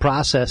mapping the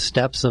process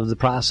steps of the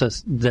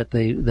process that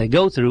they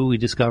go through. We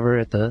discover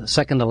at the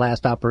second to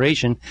last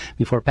operation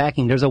before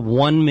packing, there's a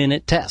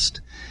 1-minute test.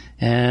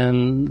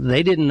 And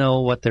they didn't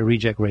know what their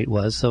reject rate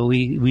was, so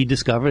we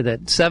discovered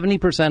that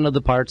 70% of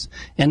the parts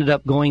ended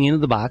up going into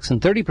the box, and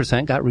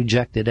 30% got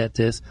rejected at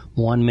this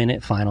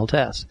 1-minute final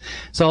test.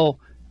 So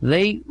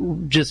they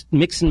just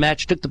mix and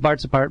match, took the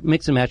parts apart,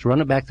 mix and match, run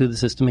it back through the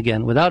system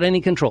again without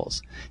any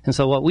controls. And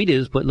so what we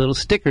did is put little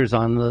stickers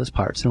on those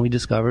parts, and we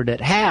discovered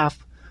that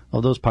half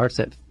of those parts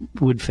that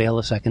would fail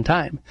a second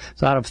time.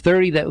 So out of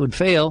 30 that would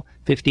fail,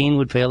 15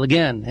 would fail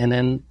again, and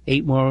then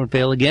 8 more would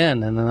fail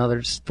again, and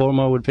another 4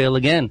 more would fail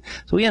again.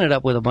 So we ended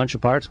up with a bunch of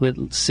parts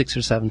with 6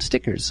 or 7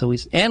 stickers. So we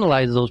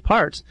analyzed those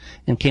parts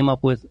and came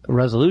up with a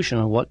resolution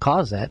on what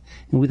caused that.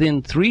 And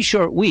within 3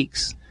 short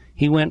weeks,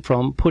 he went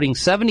from putting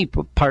 70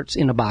 parts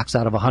in a box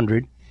out of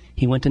 100,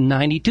 he went to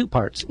 92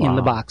 parts in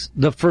the box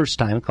the first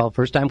time, called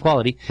first time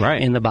quality,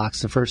 in the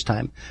box the first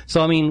time.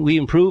 So, we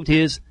improved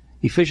his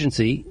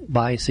efficiency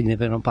by a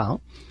significant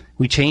amount.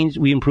 We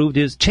improved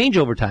his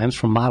changeover times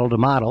from model to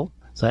model,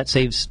 so that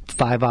saves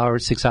 5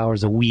 hours, 6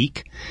 hours a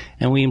week.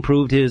 And we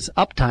improved his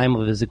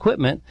uptime of his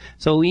equipment,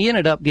 so we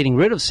ended up getting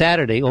rid of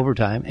Saturday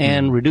overtime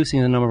and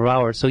reducing the number of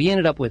hours. So he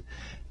ended up with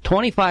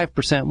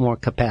 25% more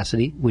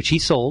capacity, which he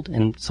sold,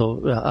 and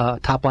so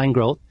top line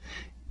growth.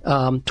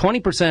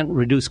 20%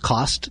 reduced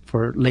cost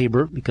for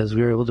labor because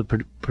we were able to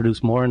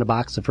produce more in the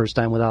box the first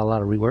time without a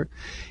lot of rework.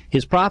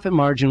 His profit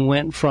margin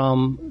went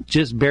from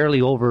just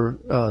barely over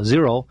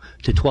 0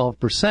 to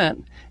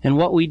 12%. And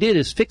what we did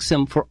is fix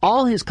him for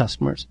all his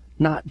customers,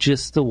 not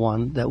just the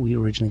one that we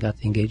originally got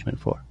the engagement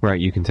for. Right.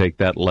 You can take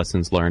that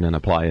lessons learned and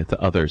apply it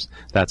to others.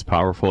 That's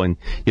powerful. And,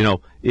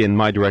 in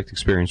my direct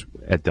experience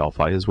at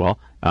Delphi as well,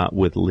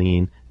 with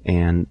lean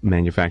and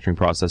manufacturing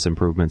process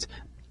improvements,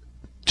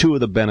 2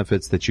 of the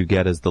benefits that you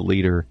get as the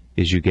leader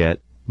is you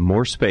get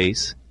more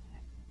space,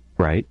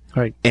 right?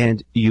 Right.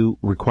 And you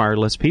require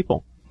less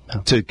people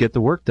to get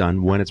the work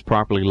done when it's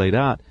properly laid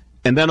out.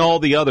 And then all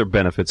the other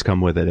benefits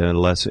come with it.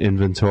 Less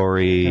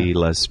inventory,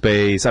 less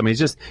space.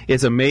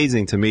 It's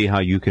amazing to me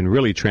how you can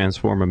really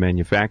transform a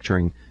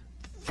manufacturing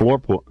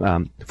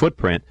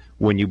footprint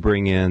when you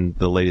bring in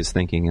the latest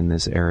thinking in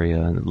this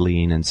area,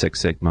 lean and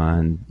Six Sigma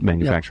and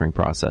manufacturing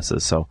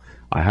processes. So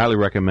I highly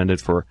recommend it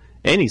for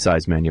any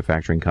size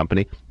manufacturing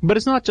company, but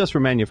it's not just for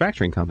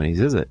manufacturing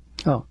companies, is it?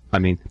 Oh.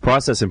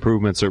 Process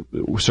improvements are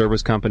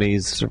service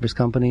companies,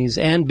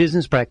 and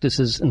business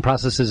practices and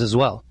processes as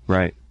well.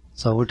 Right.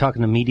 So we're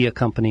talking to media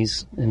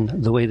companies and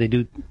the way they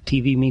do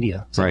TV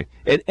media. So. Right.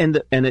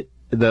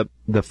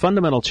 The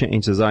fundamental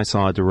changes I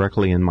saw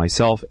directly in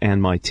myself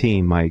and my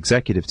team, my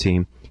executive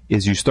team,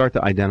 is you start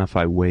to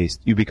identify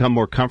waste. You become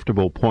more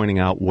comfortable pointing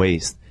out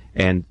waste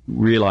and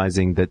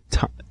realizing that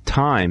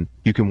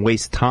you can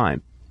waste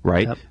time.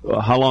 Right? Yep.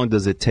 How long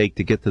does it take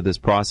to get to this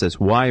process?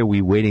 Why are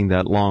we waiting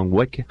that long?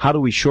 How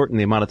do we shorten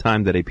the amount of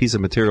time that a piece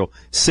of material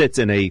sits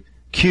in a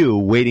queue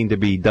waiting to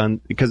be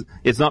done? Because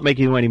it's not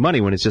making you any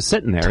money when it's just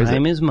sitting there, is it?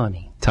 Time is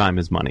money. Time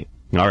is money.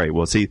 All right.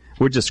 Well, see,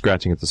 we're just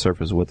scratching at the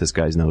surface of what this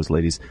guy knows,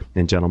 ladies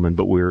and gentlemen,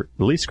 but we're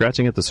at least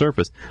scratching at the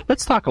surface.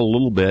 Let's talk a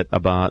little bit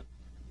about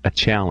a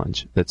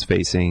challenge that's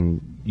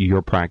facing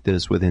your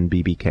practice within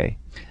BBK.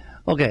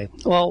 Okay.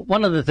 Well,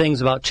 one of the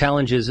things about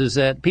challenges is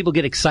that people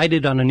get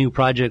excited on a new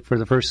project for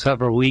the first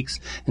several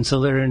weeks, and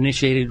so they're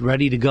initiated,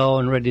 ready to go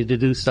and ready to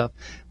do stuff.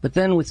 But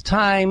then with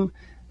time,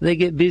 they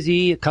get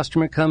busy. A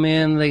customer come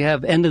in, they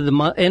have end of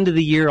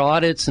the year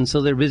audits, and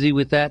so they're busy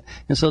with that,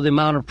 and so the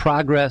amount of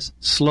progress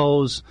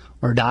slows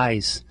or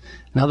dies.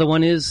 Another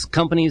one is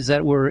companies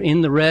that were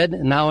in the red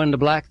and now in the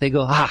black. They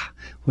go,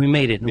 we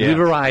made it. Yeah, we've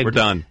arrived. we're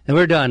done. And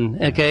we're done.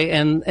 Okay,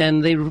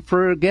 and they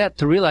forget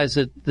to realize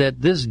that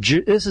this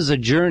is a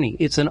journey.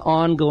 It's an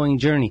ongoing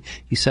journey.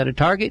 You set a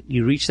target,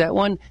 you reach that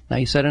one. Now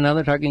you set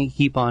another target, and you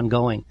keep on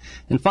going.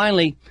 And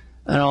finally,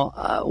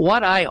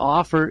 what I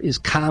offer is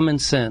common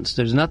sense.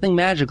 There's nothing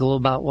magical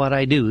about what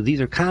I do.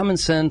 These are common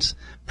sense,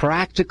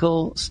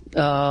 practical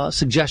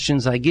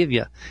suggestions I give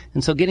you.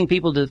 And so getting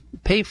people to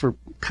pay for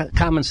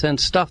common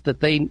sense stuff that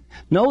they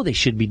know they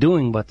should be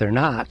doing, but they're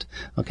not,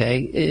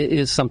 okay,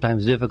 is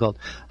sometimes difficult.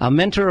 A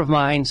mentor of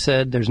mine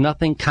said there's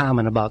nothing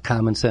common about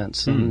common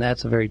sense, and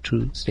that's a very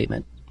true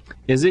statement.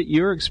 Is it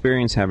your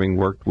experience, having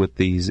worked with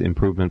these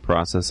improvement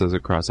processes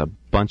across a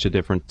bunch of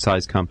different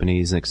size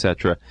companies, et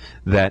cetera,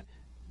 that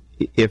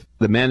if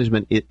the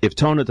management, if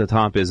tone at the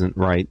top isn't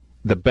right,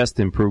 the best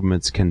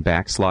improvements can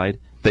backslide?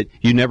 That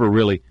you never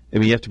really,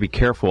 you have to be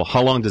careful.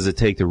 How long does it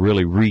take to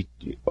really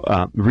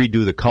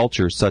redo the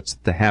culture such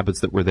that the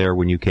habits that were there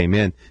when you came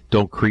in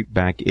don't creep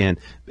back in?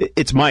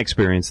 It's my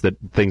experience that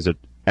things are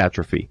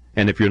atrophy.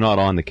 And if you're not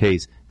on the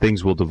case,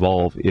 things will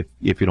devolve if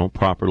you don't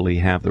properly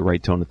have the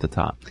right tone at the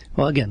top.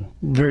 Well, again,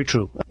 very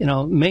true.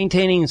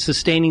 Maintaining and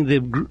sustaining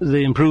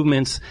the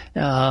improvements,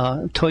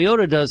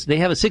 Toyota does, they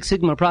have a Six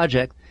Sigma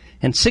project.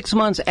 And 6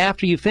 months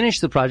after you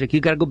finish the project,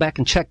 you've got to go back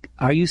and check,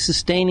 are you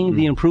sustaining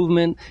the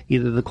improvement,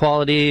 either the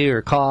quality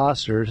or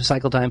cost or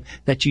cycle time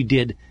that you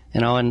did?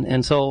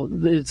 And so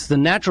it's the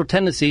natural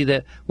tendency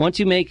that once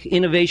you make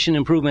innovation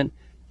improvement,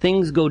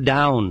 things go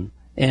down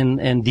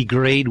and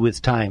degrade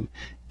with time.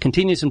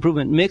 Continuous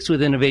improvement mixed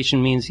with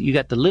innovation means you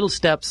got the little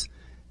steps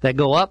that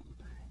go up,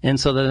 and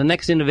so that the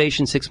next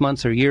innovation 6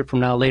 months or a year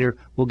from now later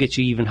will get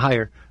you even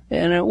higher.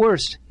 And at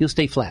worst, you'll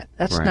stay flat.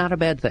 That's not a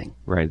bad thing.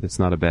 Right, that's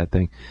not a bad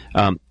thing.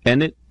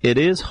 And it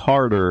is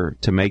harder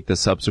to make the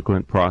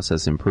subsequent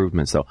process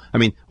improvements, though.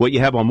 What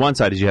you have on one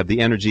side is you have the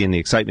energy and the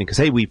excitement because,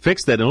 hey, we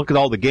fixed it, and look at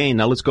all the gain,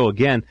 now let's go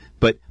again.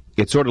 But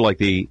it's sort of like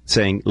the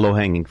saying,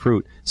 low-hanging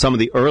fruit. Some of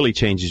the early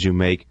changes you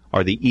make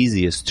are the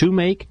easiest to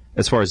make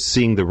as far as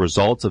seeing the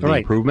results of the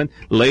improvement.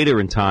 Later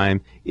in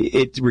time,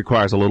 it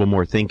requires a little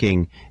more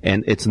thinking,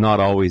 and it's not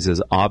always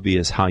as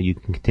obvious how you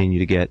can continue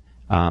to get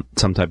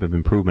some type of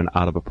improvement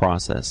out of a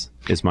process,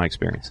 is my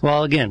experience.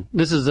 Well, again,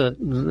 this is a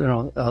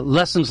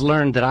lessons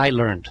learned that I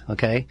learned,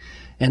 okay?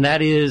 And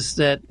that is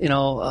that,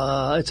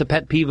 it's a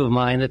pet peeve of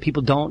mine that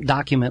people don't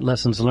document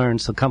lessons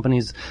learned. So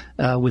companies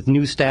with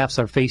new staffs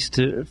are face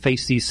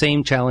these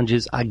same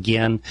challenges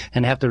again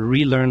and have to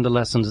relearn the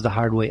lessons the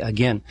hard way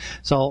again.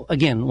 So,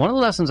 again, one of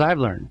the lessons I've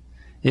learned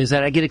is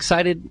that I get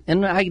excited,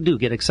 and I do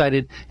get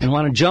excited, and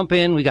want to jump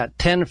in. We got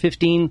 10 or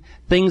 15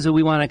 things that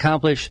we want to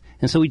accomplish,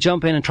 and so we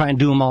jump in and try and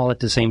do them all at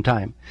the same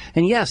time.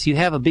 And yes, you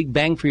have a big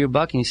bang for your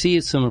buck, and you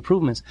see some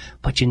improvements,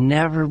 but you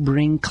never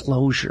bring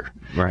closure.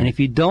 Right. And if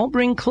you don't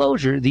bring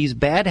closure, these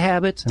bad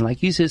habits, and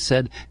like you just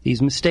said, these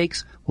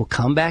mistakes will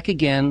come back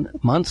again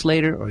months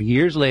later or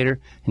years later,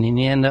 and then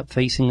you end up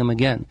facing them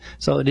again.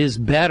 So it is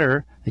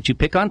better that you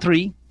pick on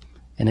 3,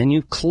 and then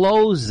you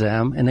close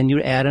them, and then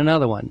you add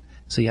another one.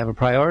 So you have a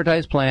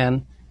prioritized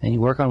plan, and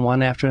you work on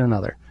one after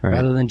another,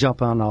 rather than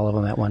jump on all of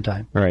them at one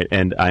time. Right,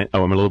 and I'm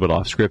a little bit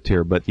off script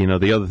here, but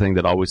the other thing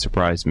that always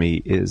surprised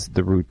me is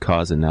the root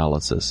cause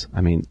analysis.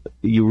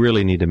 You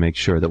really need to make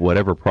sure that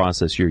whatever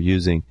process you're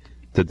using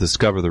to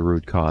discover the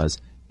root cause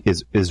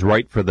is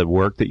right for the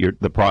work that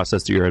the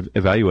process that you're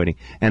evaluating,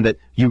 and that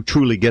you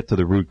truly get to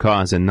the root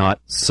cause and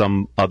not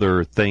some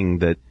other thing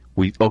that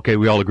we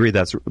all agree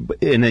that's,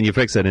 and then you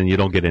fix it and you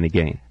don't get any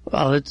gain.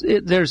 Well,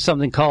 there's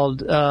something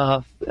called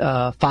 5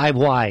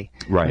 why.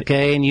 Right.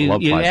 Okay, and you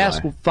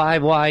ask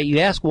 5 why. You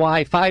ask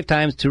why 5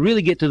 times to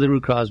really get to the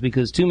root cause,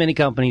 because too many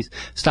companies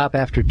stop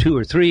after 2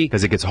 or 3.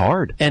 Because it gets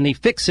hard. And they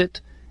fix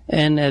it,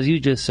 and as you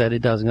just said,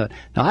 it doesn't go.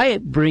 Now I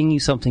bring you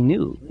something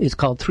new. It's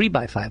called 3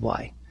 by 5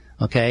 why.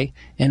 Okay,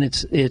 and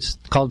it's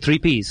called 3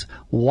 Ps.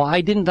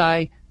 Why didn't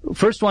I?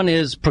 First one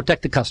is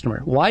protect the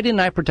customer. Why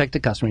didn't I protect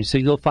the customer? So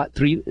you go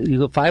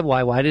 5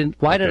 why. Why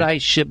did I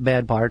ship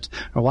bad parts,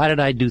 or why did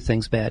I do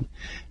things bad?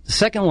 The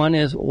second one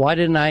is, why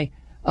didn't I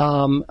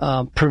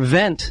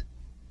prevent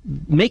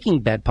making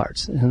bad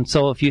parts? And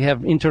so if you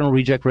have internal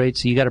reject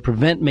rates, you got to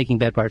prevent making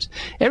bad parts.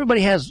 Everybody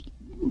has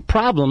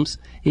problems.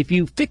 If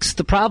you fix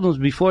the problems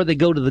before they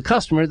go to the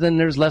customer, then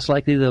there's less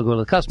likely they'll go to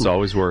the customer. It's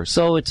always worse.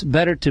 So it's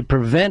better to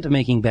prevent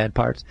making bad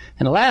parts.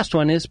 And the last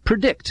one is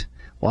predict.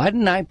 Why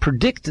didn't I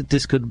predict that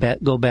this could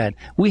go bad?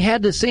 We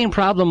had the same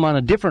problem on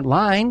a different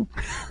line.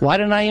 Why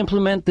didn't I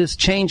implement this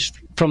change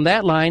from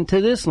that line to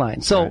this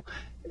line? So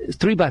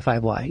 3 by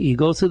 5 why. You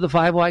go through the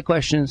 5 why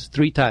questions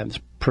 3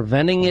 times.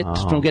 Preventing it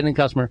from getting the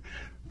customer,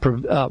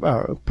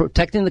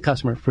 protecting the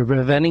customer,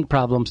 preventing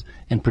problems,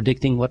 and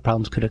predicting what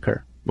problems could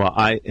occur.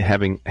 Well,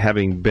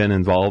 having been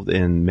involved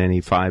in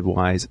many 5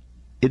 whys,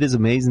 it is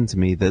amazing to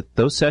me that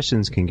those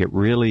sessions can get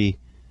really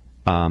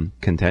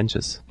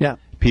contentious. Yeah.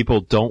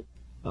 People don't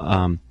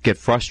get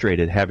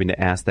frustrated having to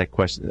ask that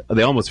question.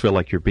 They almost feel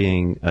like you're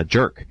being a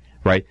jerk,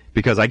 right?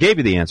 Because I gave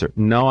you the answer.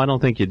 No, I don't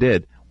think you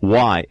did.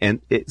 Why?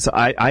 And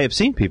I have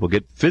seen people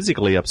get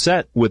physically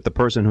upset with the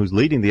person who's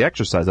leading the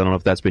exercise. I don't know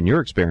if that's been your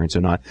experience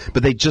or not,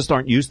 but they just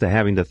aren't used to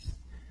having to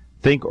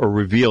think or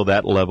reveal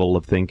that level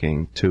of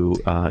thinking to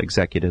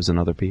executives and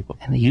other people.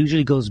 And it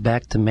usually goes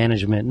back to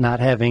management not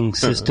having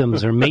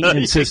systems or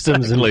maintenance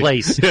systems in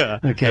place. Yeah.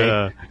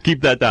 Okay.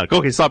 Keep that down.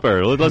 Okay, stop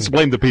there. Let's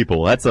blame the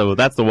people. That's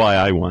the why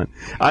I won.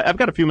 I've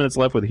got a few minutes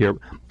left with here.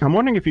 I'm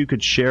wondering if you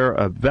could share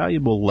a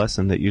valuable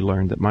lesson that you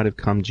learned that might have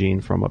come,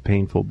 Gene, from a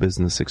painful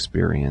business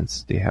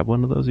experience. Do you have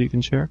one of those you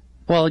can share?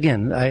 Well,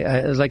 again,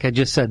 I like I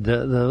just said,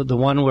 the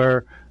one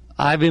where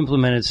I've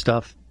implemented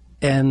stuff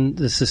and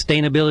the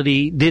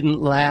sustainability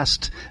didn't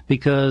last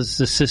because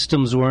the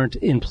systems weren't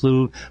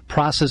improved,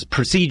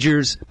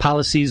 procedures,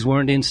 policies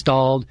weren't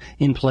installed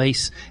in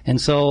place.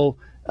 And so,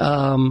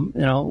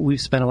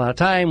 we've spent a lot of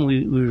time,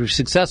 we were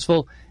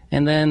successful,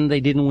 and then they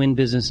didn't win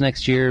business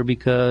next year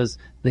because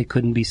they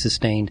couldn't be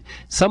sustained.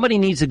 Somebody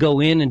needs to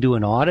go in and do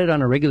an audit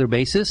on a regular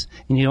basis,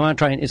 and you want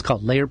to try, it's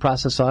called layer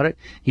process audit.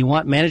 You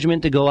want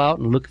management to go out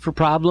and look for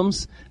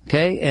problems,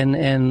 okay?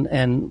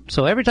 And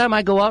so every time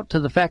I go out to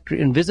the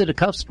factory and visit a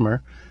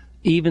customer,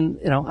 even,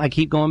 I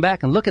keep going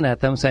back and looking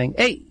at them saying,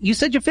 hey, you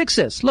said you fixed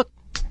this. Look,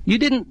 you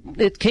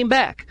didn't, it came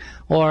back.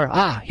 Or,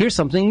 here's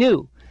something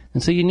new.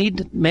 And so you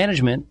need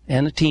management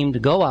and a team to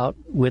go out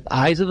with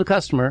eyes of the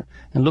customer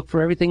and look for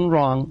everything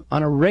wrong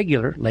on a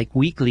regular, like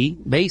weekly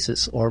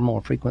basis or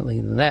more frequently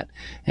than that,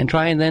 and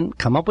try and then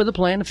come up with a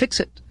plan to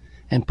fix it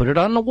and put it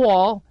on the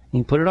wall.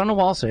 You put it on the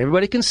wall so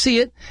everybody can see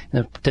it.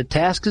 The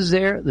task is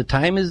there. The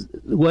time is,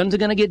 when's it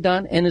going to get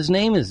done? And his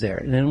name is there.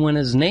 And then when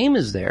his name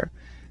is there,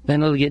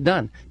 then it'll get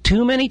done.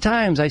 Too many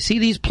times I see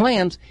these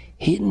plans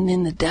hidden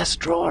in the desk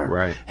drawer.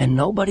 Right. And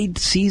nobody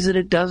sees that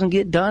it doesn't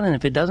get done. And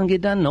if it doesn't get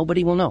done,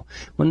 nobody will know.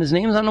 When his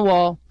name's on the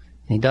wall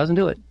and he doesn't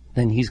do it,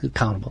 then he's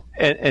accountable.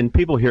 And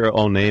people hear,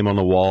 name on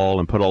the wall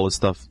and put all this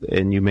stuff,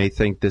 and you may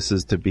think this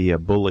is to be a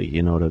bully,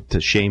 to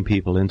shame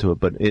people into it.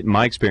 But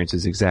my experience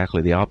is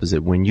exactly the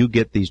opposite. When you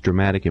get these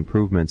dramatic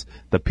improvements,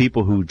 the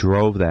people who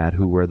drove that,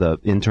 who were the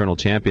internal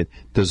champion,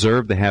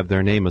 deserve to have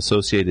their name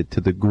associated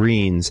to the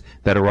greens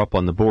that are up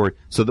on the board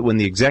so that when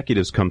the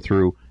executives come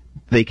through,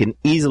 they can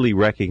easily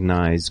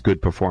recognize good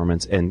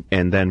performance and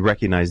then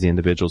recognize the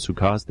individuals who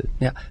caused it.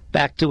 Yeah.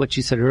 Back to what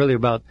you said earlier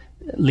about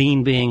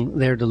lean being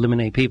there to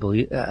eliminate people.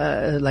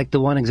 Like the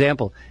one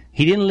example,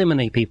 he didn't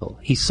eliminate people.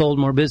 He sold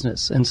more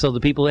business. And so the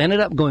people ended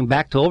up going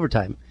back to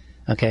overtime,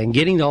 okay, and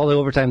getting all the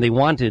overtime they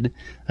wanted,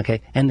 okay,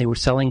 and they were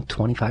selling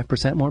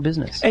 25% more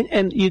business.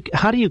 And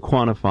how do you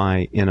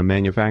quantify in a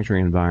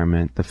manufacturing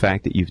environment the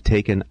fact that you've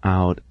taken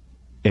out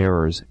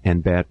errors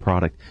and bad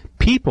product?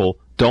 People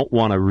don't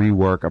want to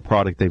rework a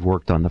product they've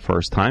worked on the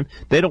first time.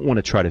 They don't want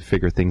to try to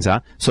figure things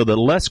out. So the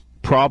less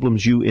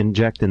problems you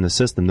inject in the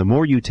system, the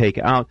more you take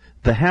out,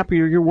 the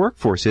happier your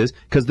workforce is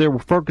because they're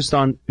focused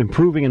on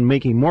improving and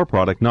making more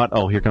product, not,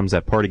 here comes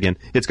that part again.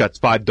 It's got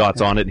 5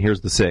 dots on it, and here's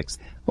the 6th.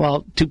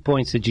 Well, 2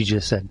 points that you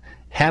just said.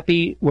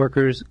 Happy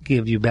workers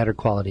give you better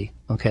quality,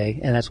 okay?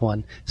 And that's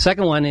one.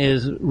 Second one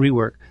is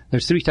rework.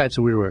 There's 3 types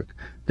of rework.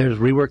 There's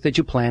rework that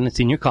you plan. It's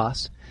in your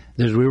cost.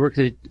 There's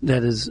rework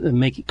that is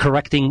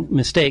correcting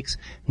mistakes,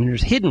 and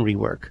there's hidden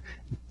rework.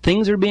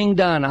 Things are being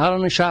done out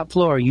on the shop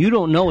floor. You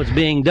don't know it's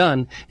being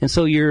done, and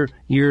so your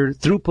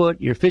throughput,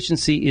 your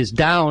efficiency is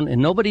down,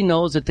 and nobody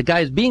knows that the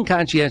guy's being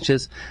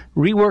conscientious,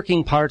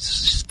 reworking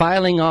parts,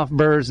 filing off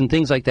burrs and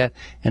things like that,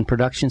 and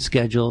production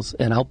schedules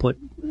and output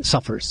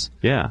suffers.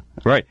 Yeah,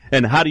 right.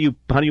 And how do you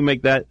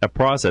make that a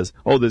process?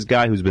 This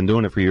guy who's been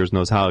doing it for years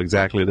knows how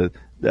exactly to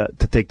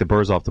take the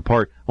burrs off the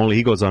part, only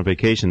he goes on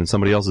vacation and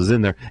somebody else is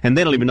in there, and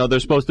they don't even know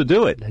they're supposed to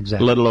do it,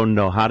 exactly. Let alone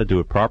know how to do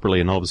it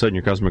properly, and all of a sudden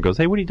your customer goes,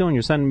 hey, what are you doing?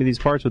 You're sending me these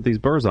parts with these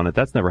burrs on it.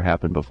 That's never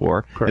happened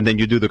before. Correct. And then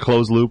you do the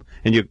closed loop,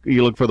 and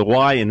you look for the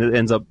why, and it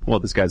ends up,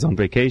 this guy's on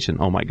vacation.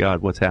 Oh, my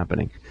God, what's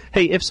happening?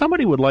 Hey, if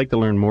somebody would like to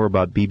learn more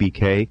about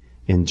BBK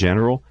in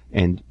general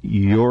and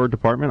your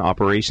department,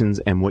 operations,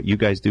 and what you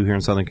guys do here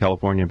in Southern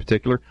California in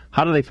particular,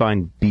 how do they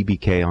find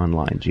BBK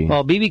online, Gene?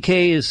 Well,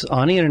 BBK is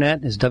on the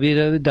internet. It's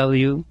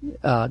www.e-bbk.com.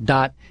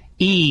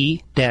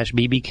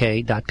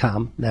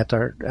 That's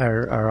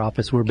our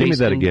office. We're based. Give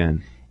me that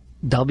again.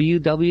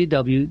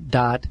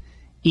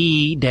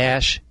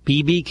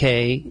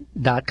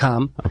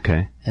 www.e-bbk.com.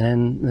 Okay.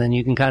 And then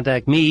you can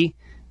contact me,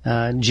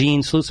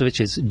 Gene Slusevich.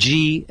 It's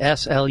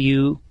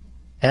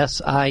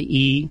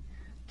GSLUSIEWICZ.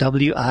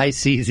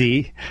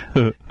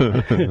 Well,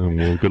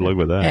 good luck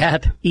with that.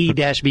 At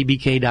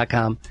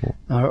e-bbk.com.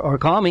 Or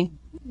call me.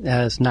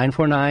 It's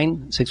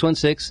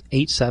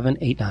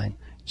 949-616-8789.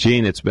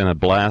 Gene, it's been a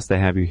blast to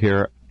have you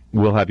here.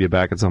 We'll have you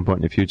back at some point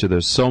in the future.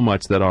 There's so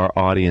much that our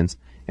audience,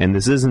 and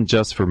this isn't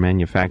just for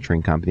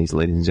manufacturing companies,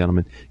 ladies and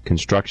gentlemen,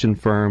 construction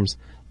firms,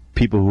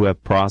 people who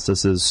have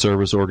processes,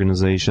 service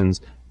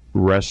organizations,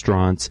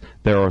 restaurants.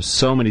 There are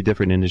so many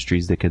different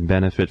industries that can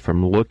benefit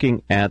from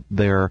looking at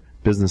their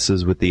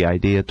businesses with the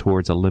idea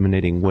towards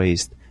eliminating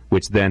waste,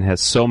 which then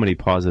has so many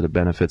positive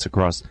benefits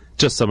across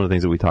just some of the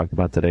things that we talked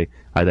about today,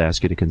 I'd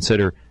ask you to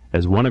consider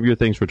as one of your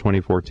things for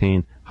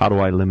 2014, how do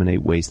I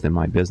eliminate waste in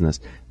my business?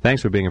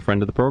 Thanks for being a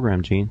friend of the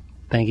program, Gene.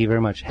 Thank you very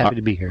much. Happy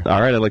to be here.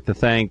 All right, I'd like to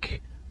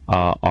thank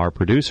our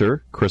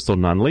producer, Crystal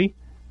Nunley.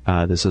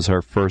 This is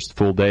her first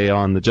full day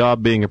on the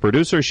job being a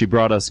producer. She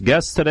brought us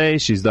guests today.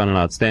 She's done an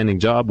outstanding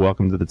job.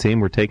 Welcome to the team.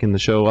 We're taking the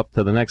show up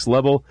to the next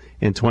level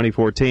in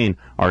 2014.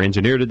 Our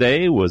engineer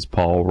today was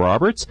Paul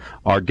Roberts.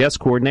 Our guest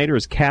coordinator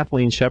is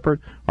Kathleen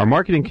Shepard. Our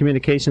marketing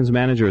communications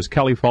manager is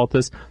Kelly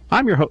Faltis.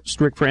 I'm your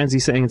host, Rick Franzi,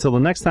 saying until the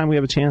next time we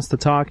have a chance to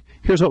talk,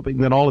 here's hoping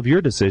that all of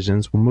your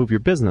decisions will move your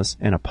business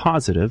in a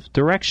positive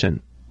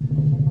direction.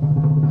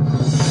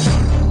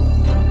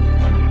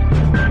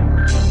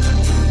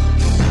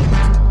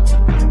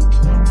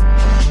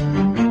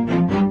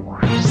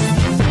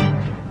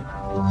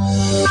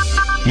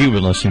 You've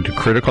been listening to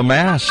Critical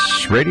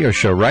Mass radio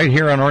show right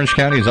here on Orange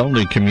County's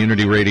only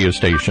community radio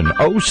station,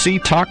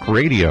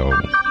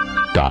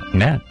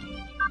 OCTalkRadio.net.